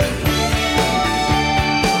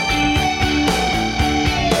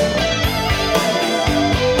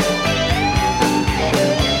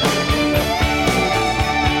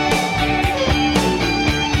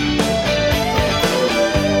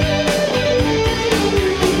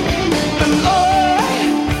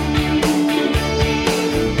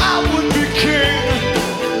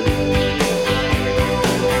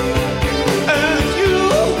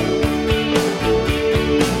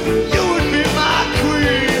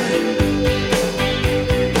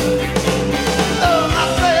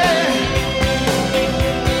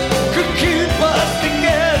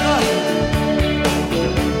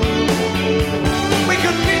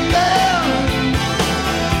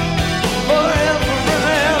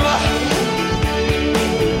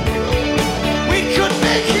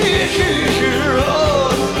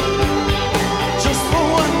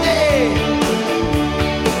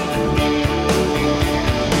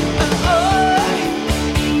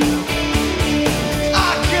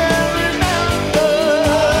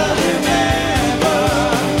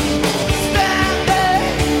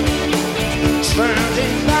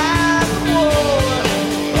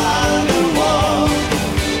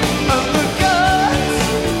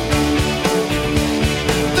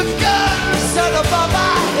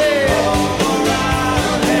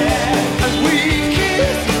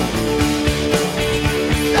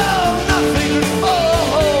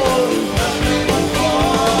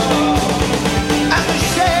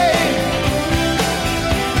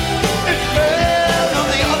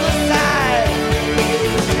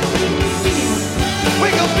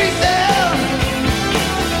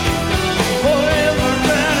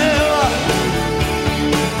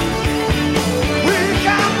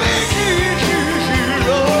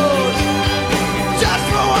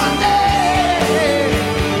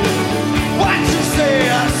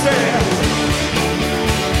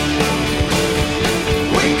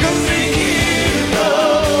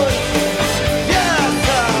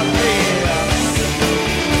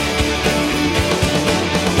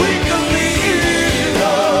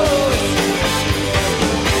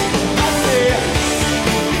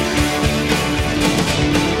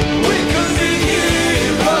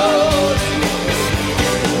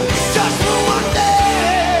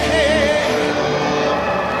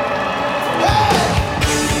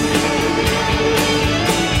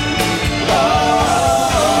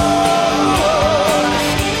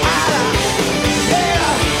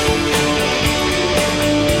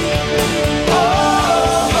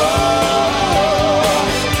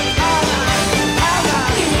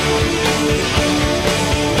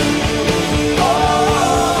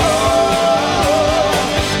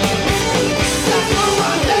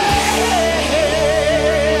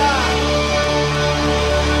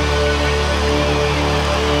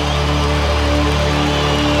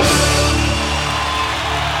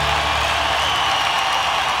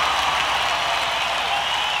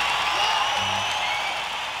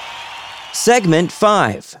 Segment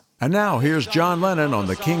 5. And now here's John Lennon on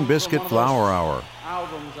the King Biscuit Flower Hour.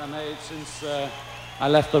 Albums I made since I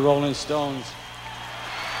left the Rolling Stones.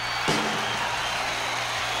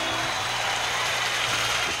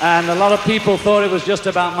 And a lot of people thought it was just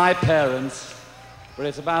about my parents, but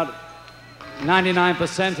it's about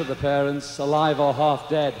 99% of the parents alive or half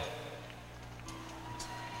dead.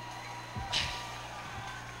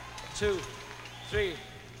 2, 3,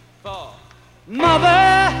 4.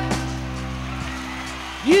 Mother,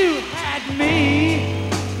 you had me,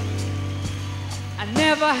 I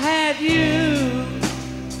never had you.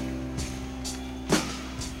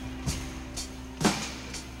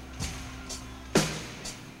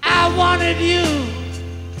 I wanted you.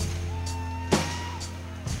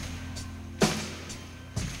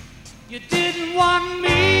 You didn't want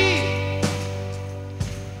me.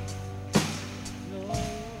 No.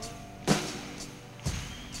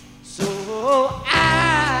 So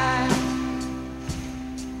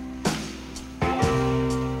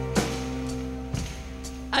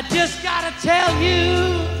I just gotta tell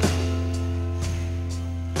you,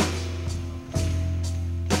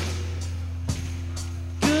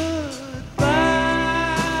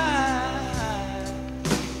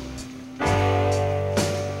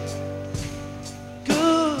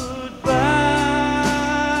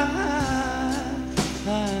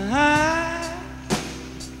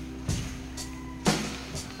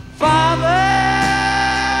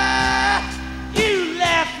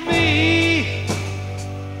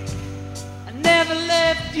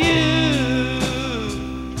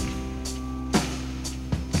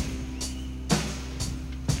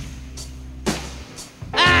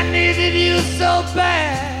 so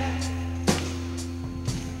bad.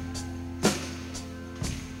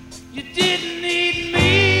 You didn't need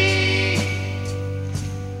me.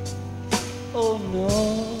 Oh no.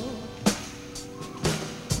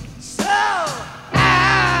 So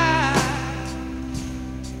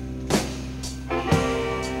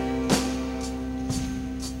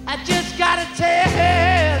I just gotta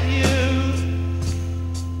tell you,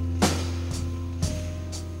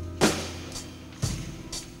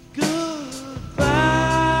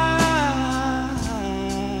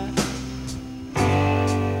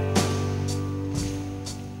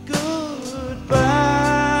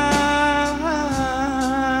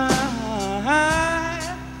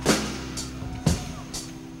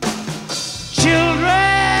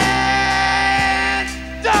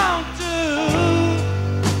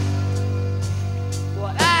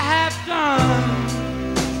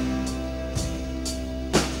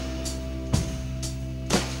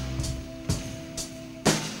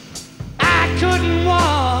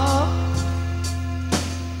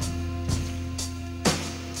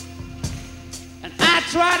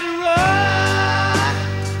 try to run.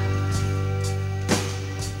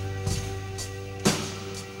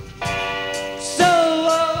 So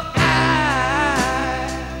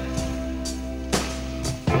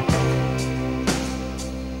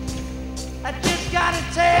I just gotta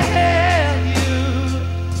tell you,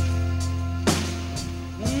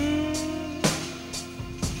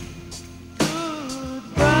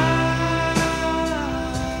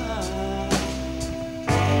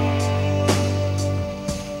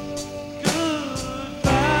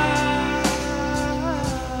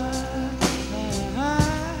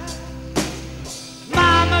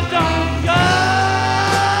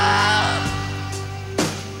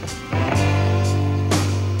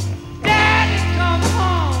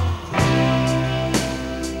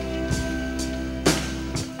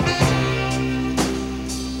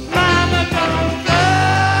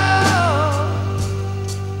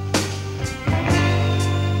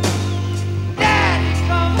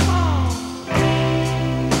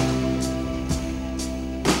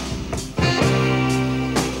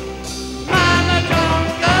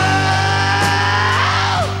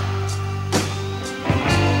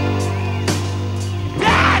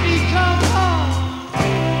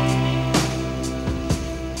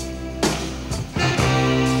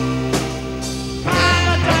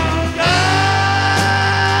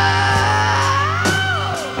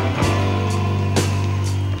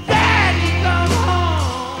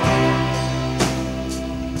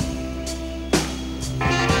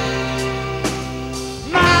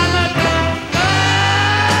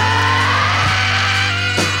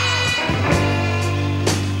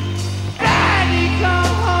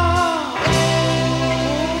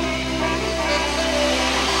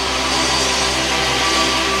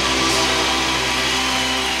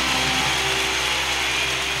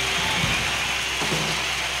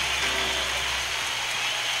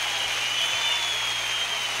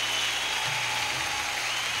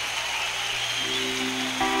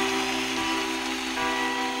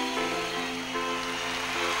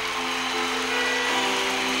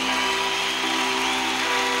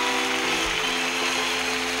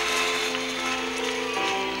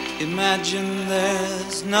 Imagine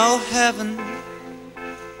there's no heaven.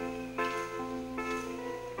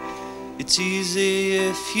 It's easy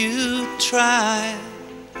if you try.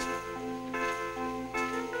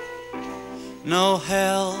 No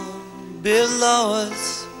hell below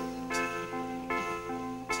us.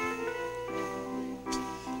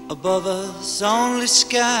 Above us only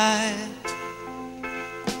sky.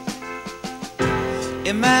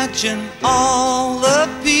 Imagine all the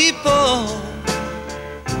people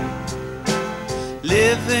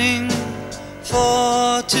living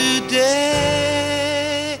for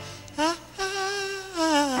today.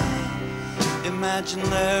 Imagine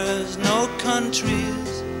there's no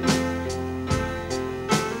countries.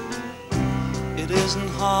 It isn't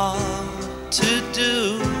hard to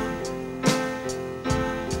do.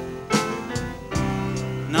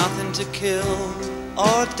 Nothing to kill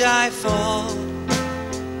or die for.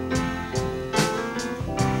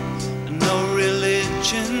 No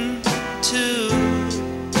religion too.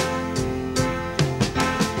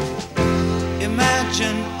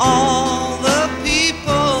 Imagine all the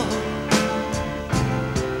people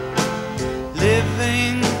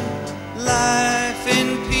living life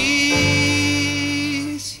in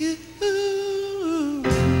peace.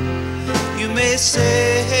 You may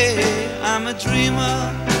say, hey, I'm a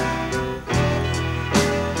dreamer,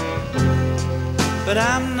 but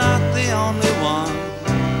I'm not the only one.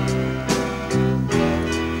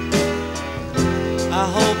 I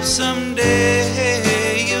hope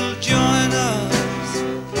someday you'll join us,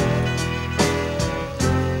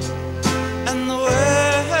 and the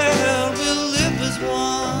world will live as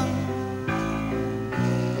one.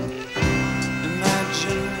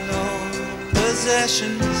 Imagine no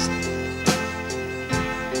possessions.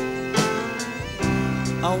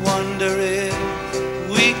 I wonder if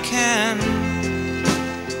we can.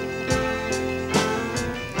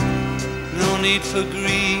 No need for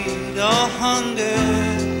greed or hunger.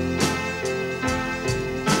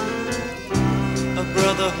 A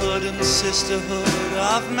brotherhood and sisterhood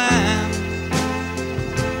of man.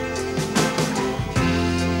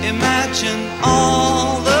 Imagine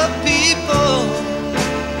all the people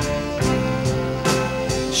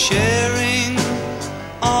sharing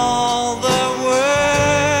all the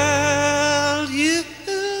world.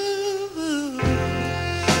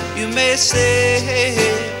 You may say,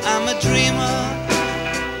 hey, I'm a dreamer,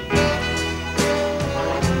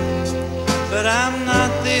 but I'm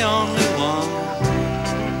not the only one.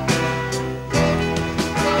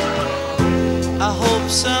 I hope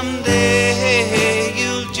someday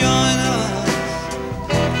you'll join us,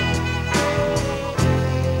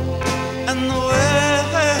 and the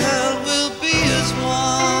world will be as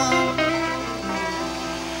one.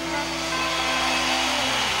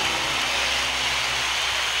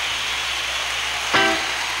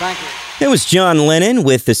 Thank you. It was John Lennon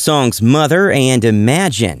with the songs Mother and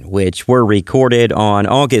Imagine, which were recorded on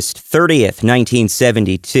August 30th,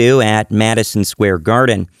 1972 at Madison Square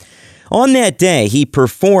Garden. On that day, he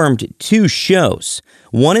performed 2 shows,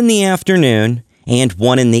 one in the afternoon and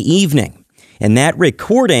one in the evening. And that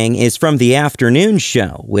recording is from the afternoon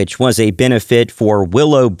show, which was a benefit for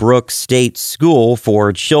Willowbrook State School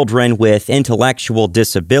for children with intellectual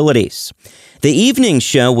disabilities. The evening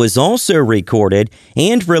show was also recorded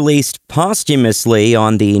and released posthumously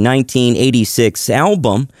on the 1986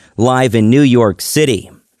 album, Live in New York City.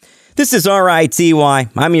 This is RITY.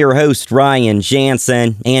 I'm your host, Ryan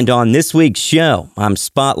Jansen, and on this week's show, I'm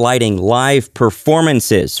spotlighting live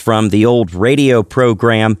performances from the old radio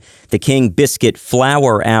program, the King Biscuit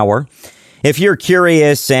Flower Hour. If you're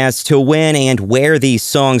curious as to when and where these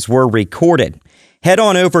songs were recorded, head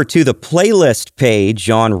on over to the playlist page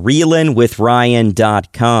on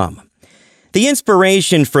reelinwithryan.com. The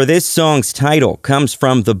inspiration for this song's title comes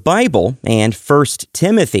from the Bible and 1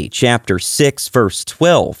 Timothy chapter 6, verse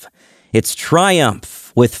 12. It's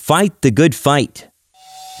Triumph with Fight the Good Fight.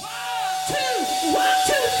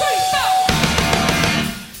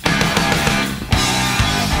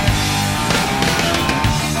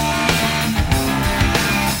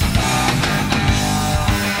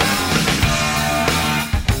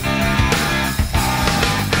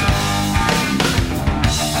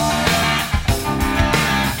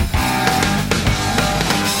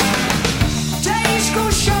 Days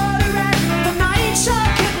go shorter and the nights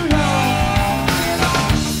are getting long.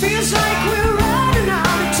 Feels like we're running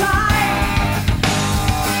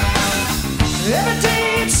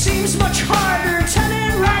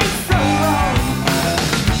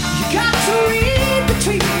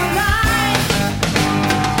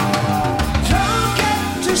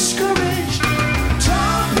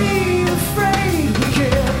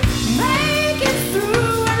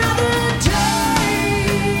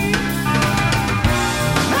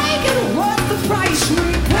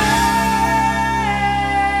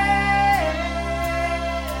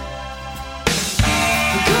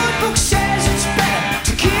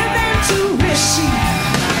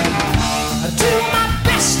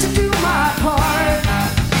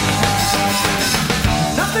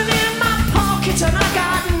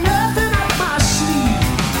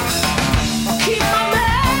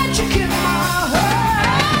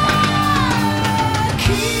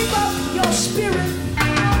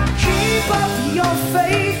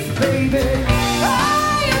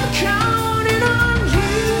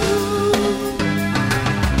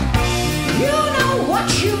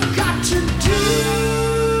got to do.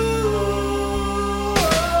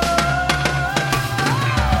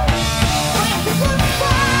 Fight the good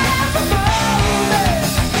fight every moment,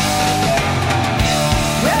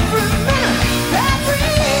 every minute, every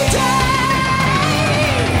day.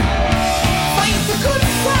 Fight the good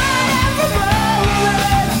fight every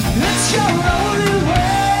moment. It's your only way.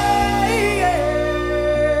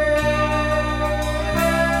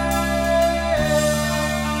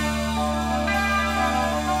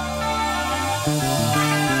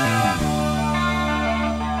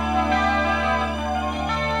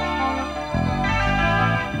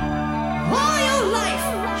 All your life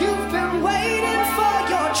you've been waiting for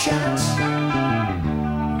your chance,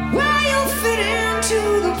 where you'll fit into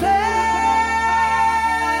the play.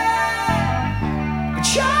 But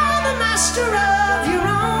you're the master of your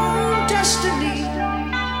own destiny,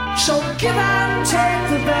 so give and take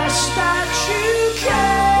the best that you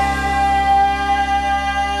can.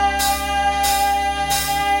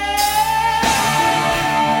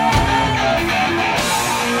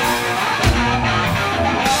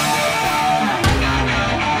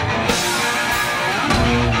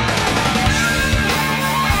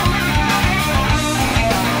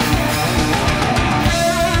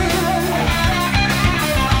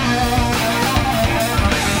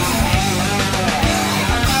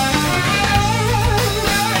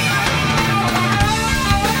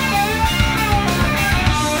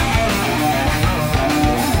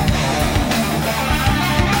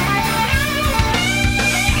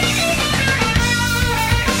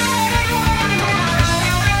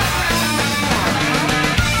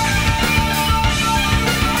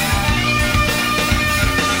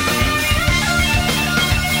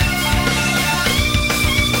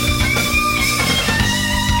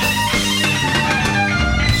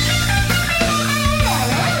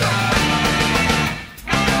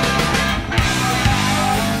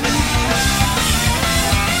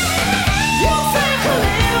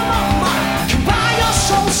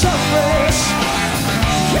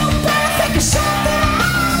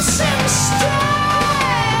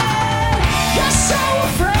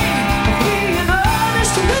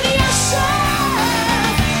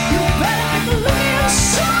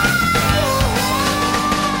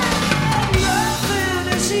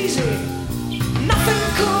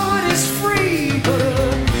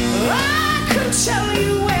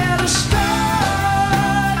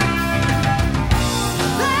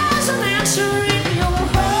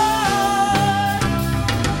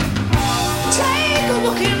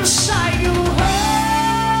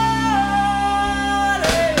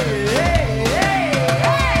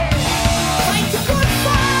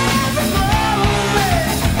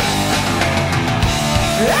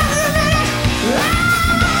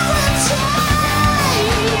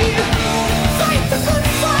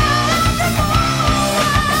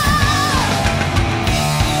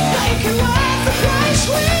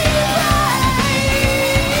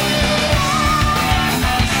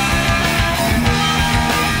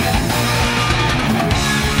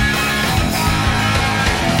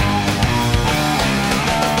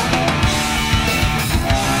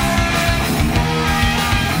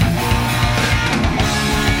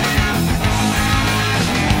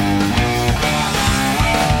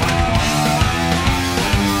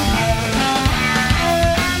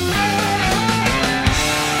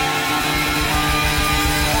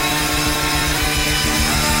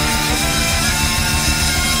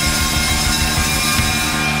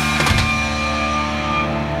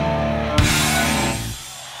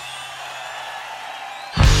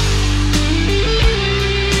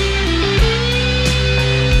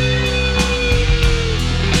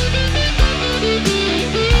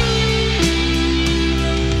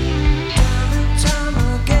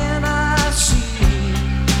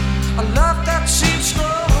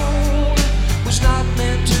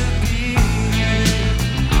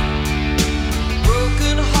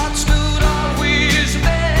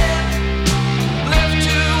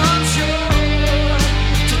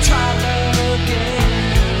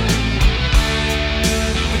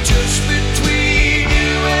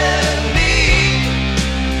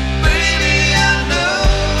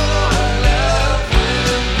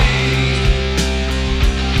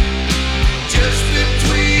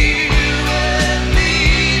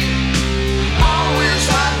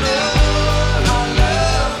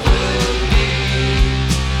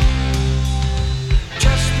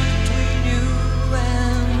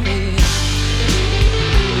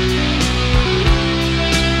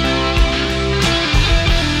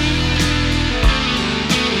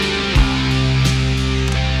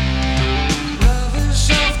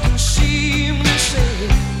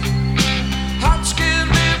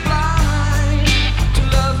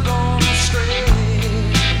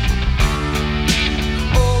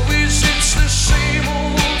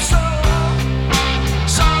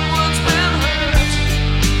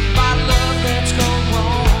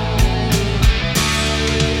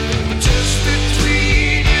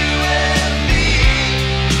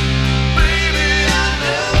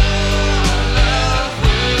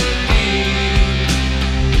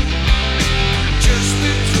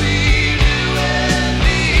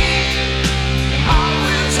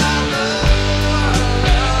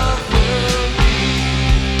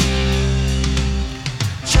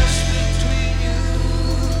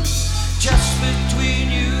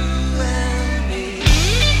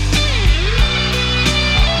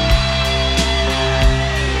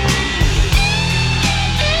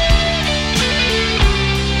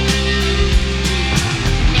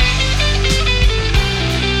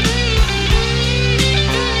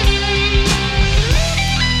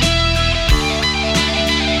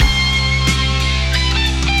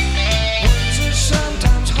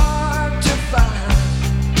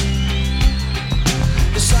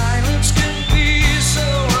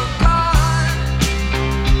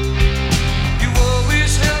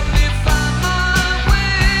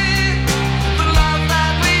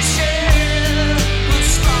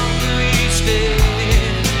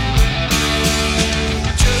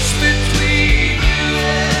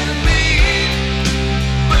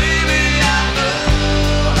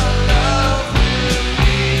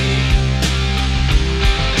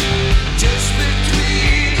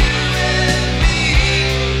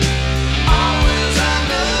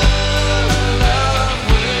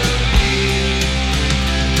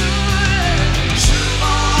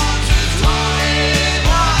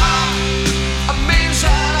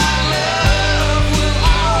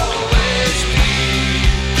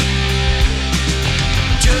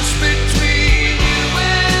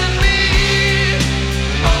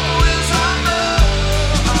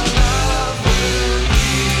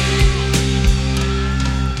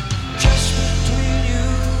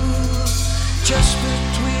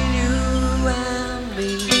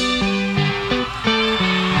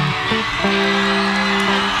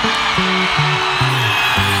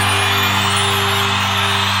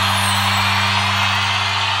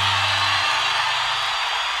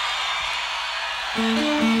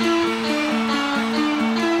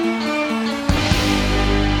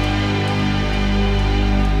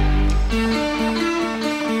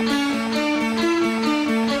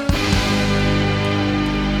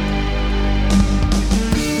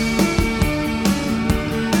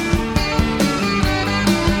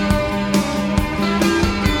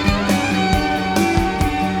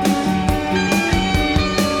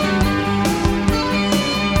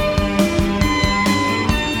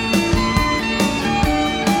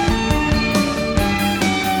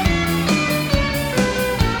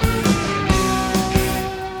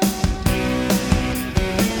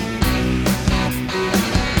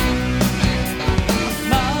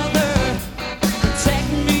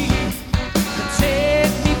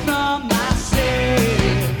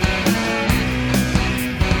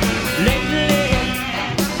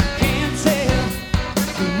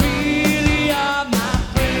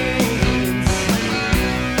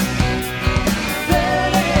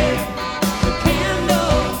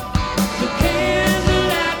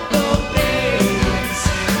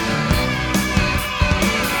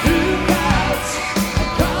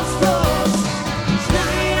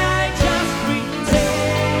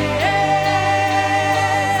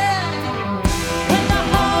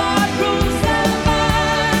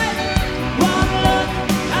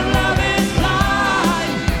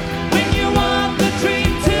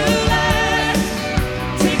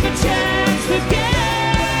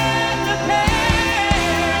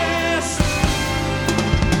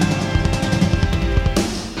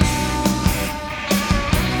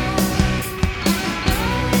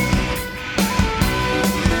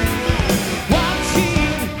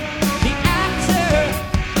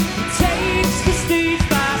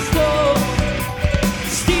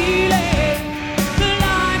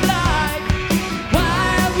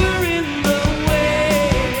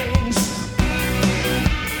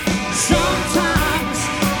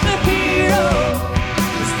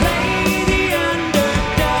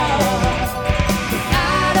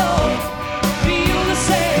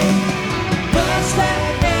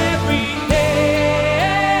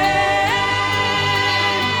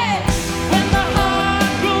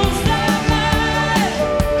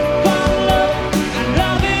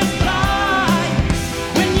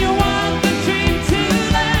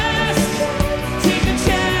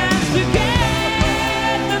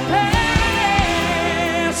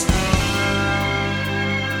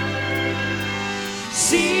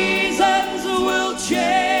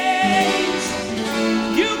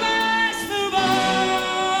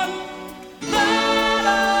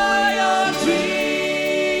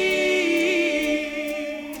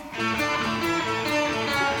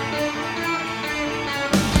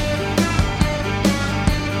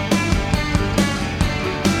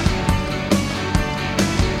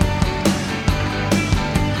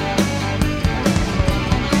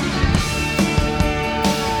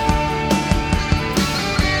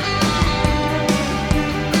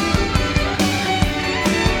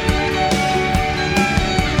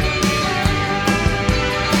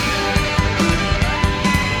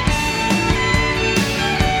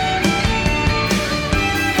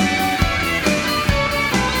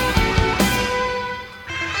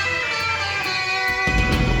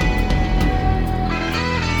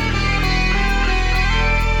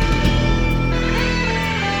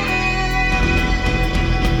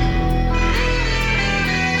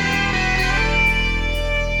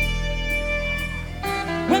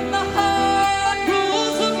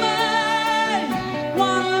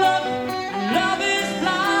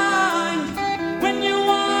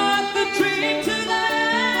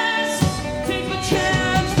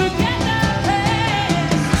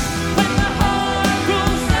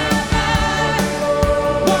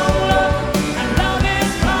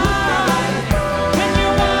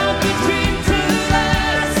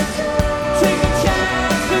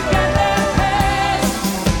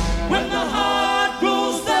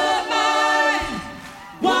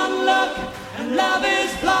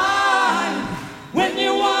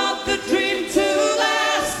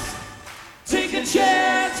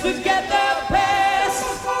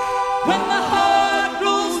 When the heart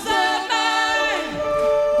rules the mind,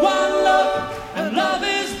 one look and love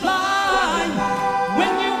is blind.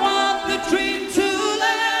 When you want the dream to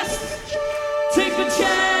last, take a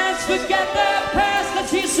chance, forget the past.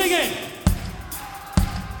 Let's hear you singing.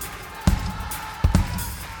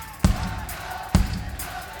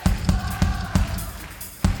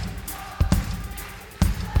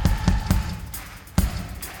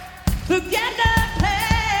 Forget the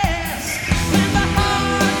past. When the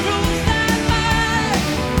heart rules the mind,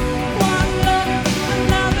 one look and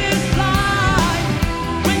love is blind.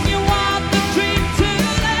 When you want the dream to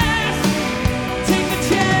last, take a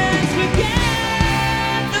chance,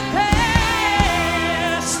 forget the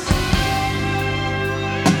past.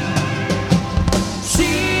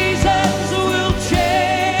 Seasons will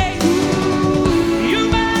change. You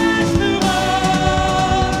must move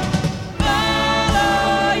on.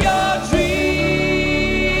 Follow your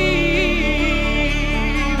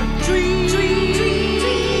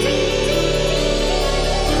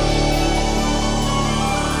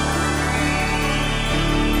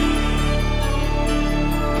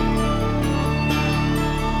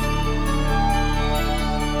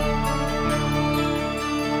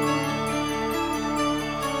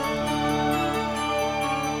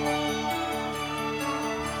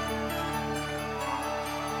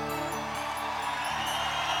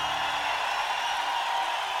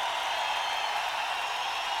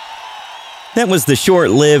That was the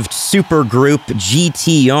short-lived supergroup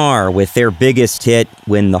GTR with their biggest hit,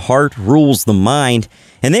 When the Heart Rules the Mind,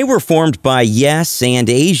 and they were formed by Yes and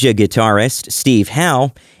Asia guitarist Steve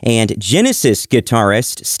Howe and Genesis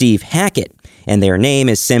guitarist Steve Hackett, and their name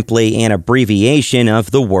is simply an abbreviation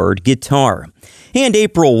of the word guitar. And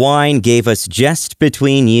April Wine gave us Just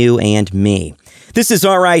Between You and Me. This is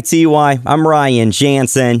RITY, I'm Ryan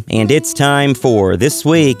Jansen, and it's time for This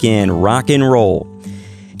Week in Rock and Roll.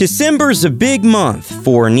 December's a big month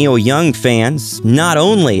for Neil Young fans. Not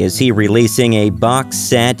only is he releasing a box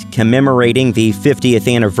set commemorating the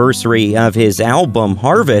 50th anniversary of his album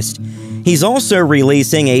Harvest, he's also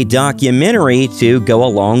releasing a documentary to go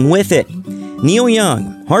along with it. Neil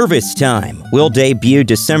Young, Harvest Time, will debut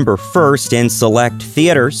December 1st in select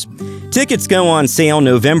theaters. Tickets go on sale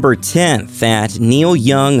November 10th at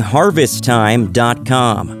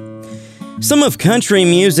neilyoungharvesttime.com. Some of country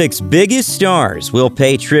music's biggest stars will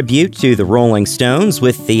pay tribute to the Rolling Stones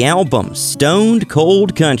with the album Stoned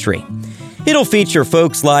Cold Country. It'll feature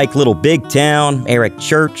folks like Little Big Town, Eric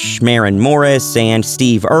Church, Maren Morris, and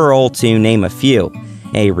Steve Earle, to name a few.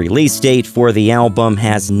 A release date for the album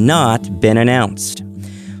has not been announced.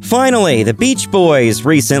 Finally, the Beach Boys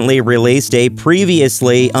recently released a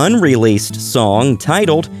previously unreleased song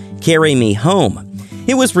titled Carry Me Home.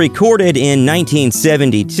 It was recorded in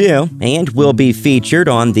 1972 and will be featured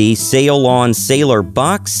on the Sail On Sailor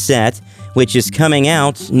box set, which is coming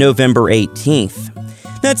out November 18th.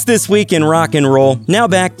 That's This Week in Rock and Roll. Now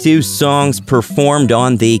back to songs performed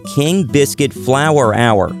on the King Biscuit Flower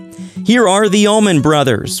Hour. Here are the Allman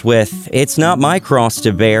Brothers with It's Not My Cross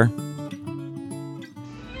to Bear.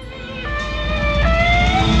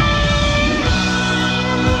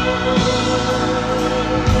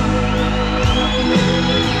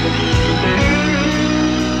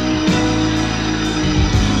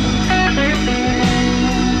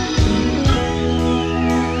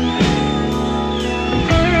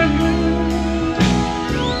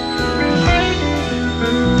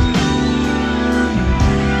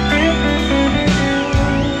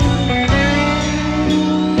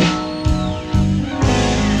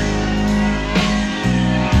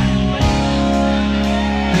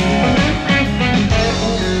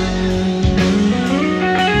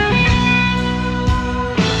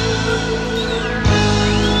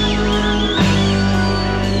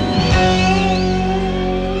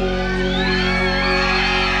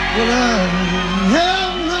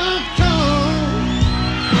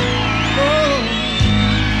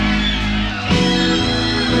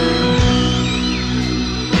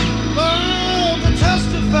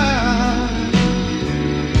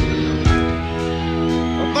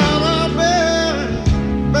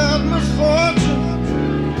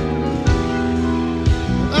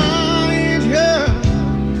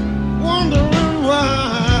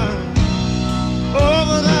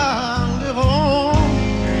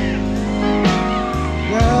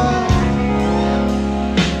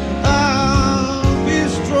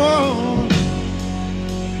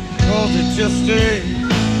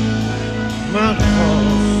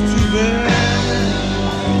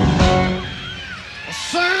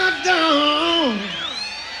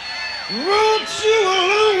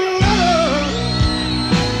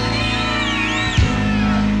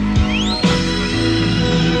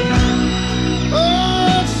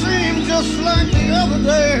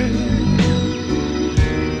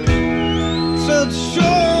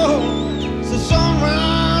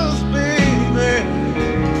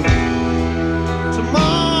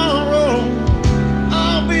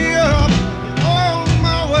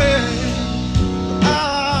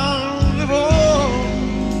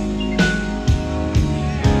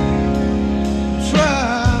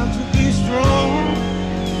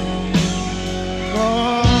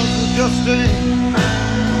 trusting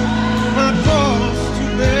my cross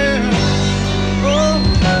to bear.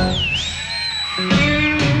 Oh.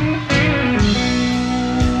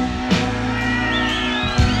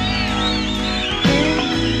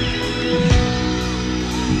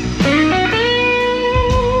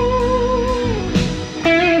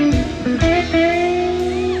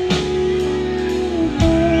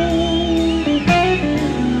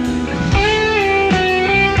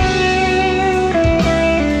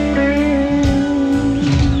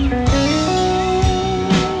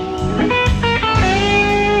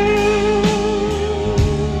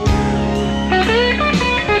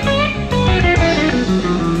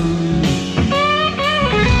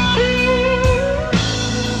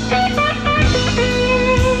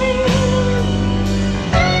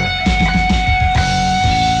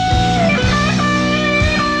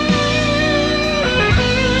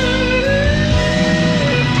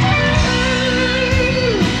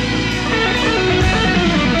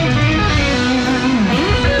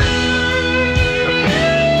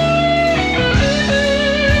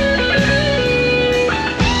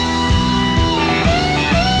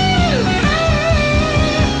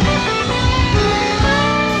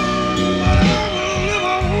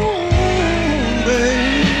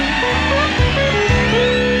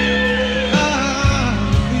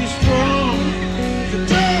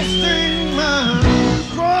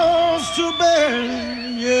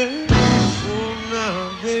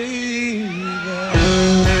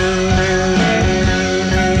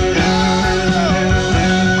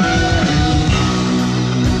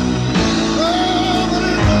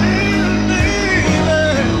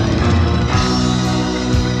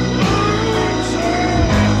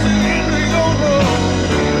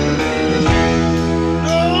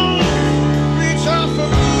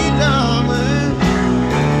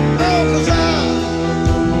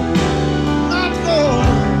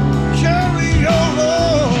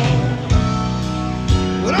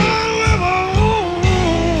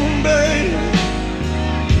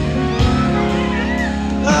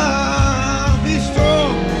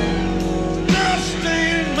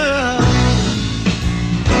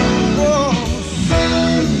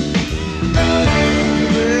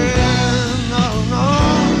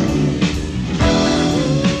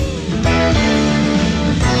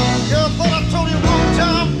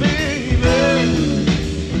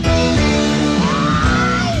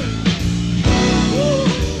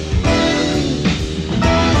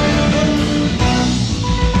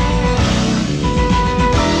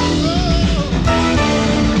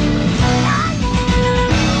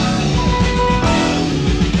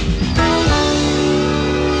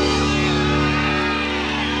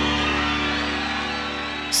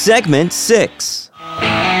 Segment 6.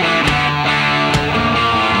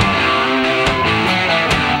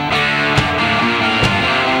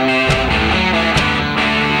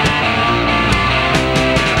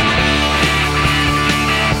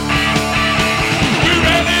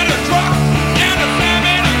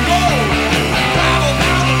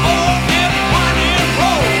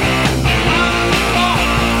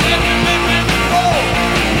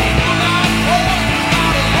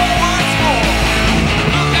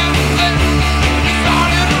 Look out,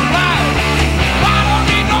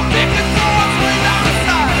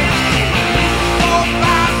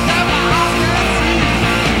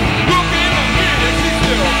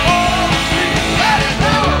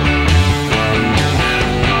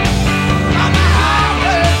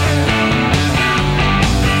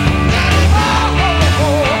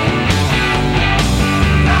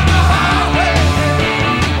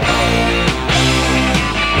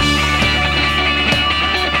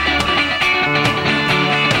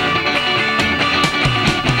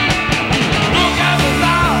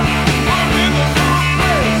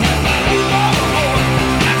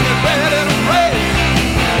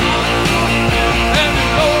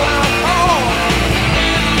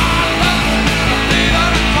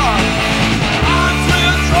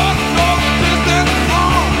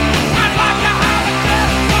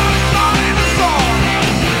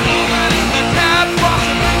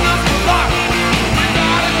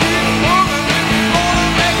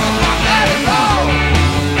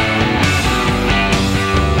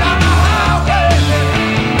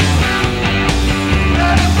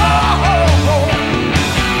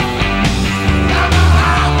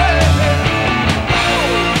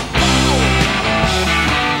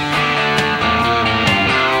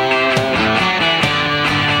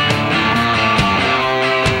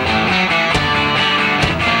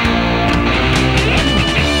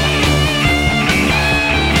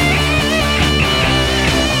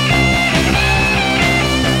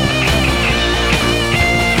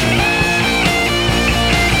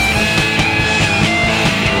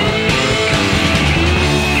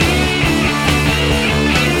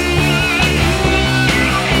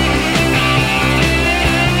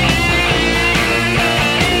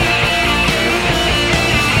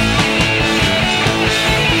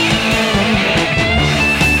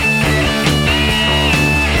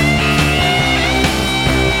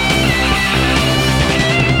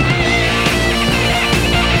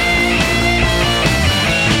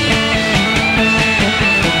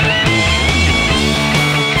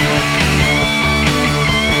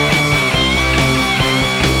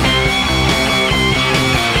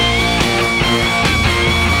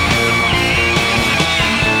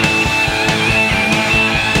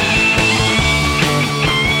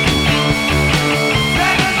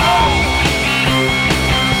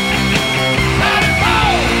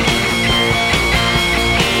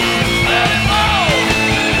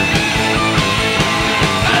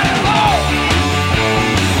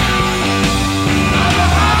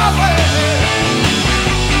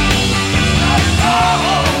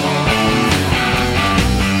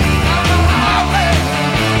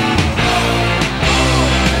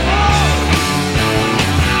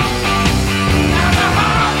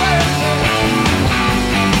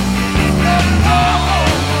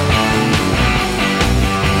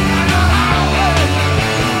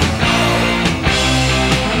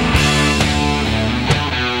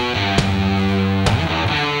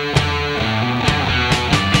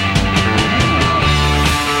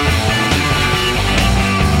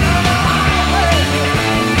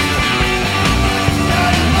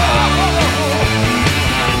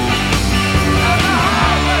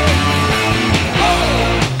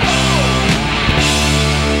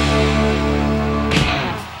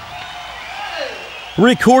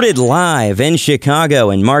 Recorded live in Chicago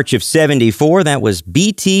in March of '74, that was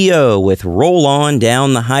BTO with Roll On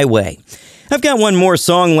Down the Highway. I've got one more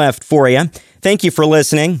song left for you. Thank you for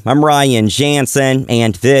listening. I'm Ryan Jansen,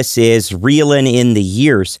 and this is Reelin' in the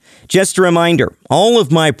Years. Just a reminder, all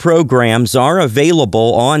of my programs are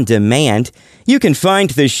available on demand. You can find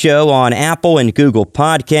the show on Apple and Google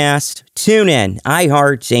Podcasts, TuneIn,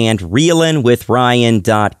 iHeart, and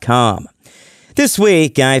ReelinWithRyan.com. This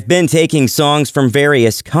week, I've been taking songs from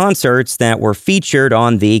various concerts that were featured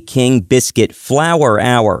on the King Biscuit Flower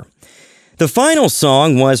Hour. The final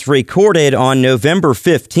song was recorded on November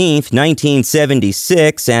 15th,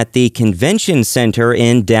 1976 at the Convention Center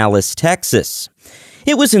in Dallas, Texas.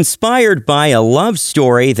 It was inspired by a love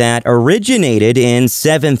story that originated in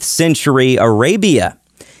 7th century Arabia.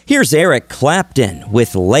 Here's Eric Clapton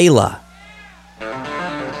with Layla.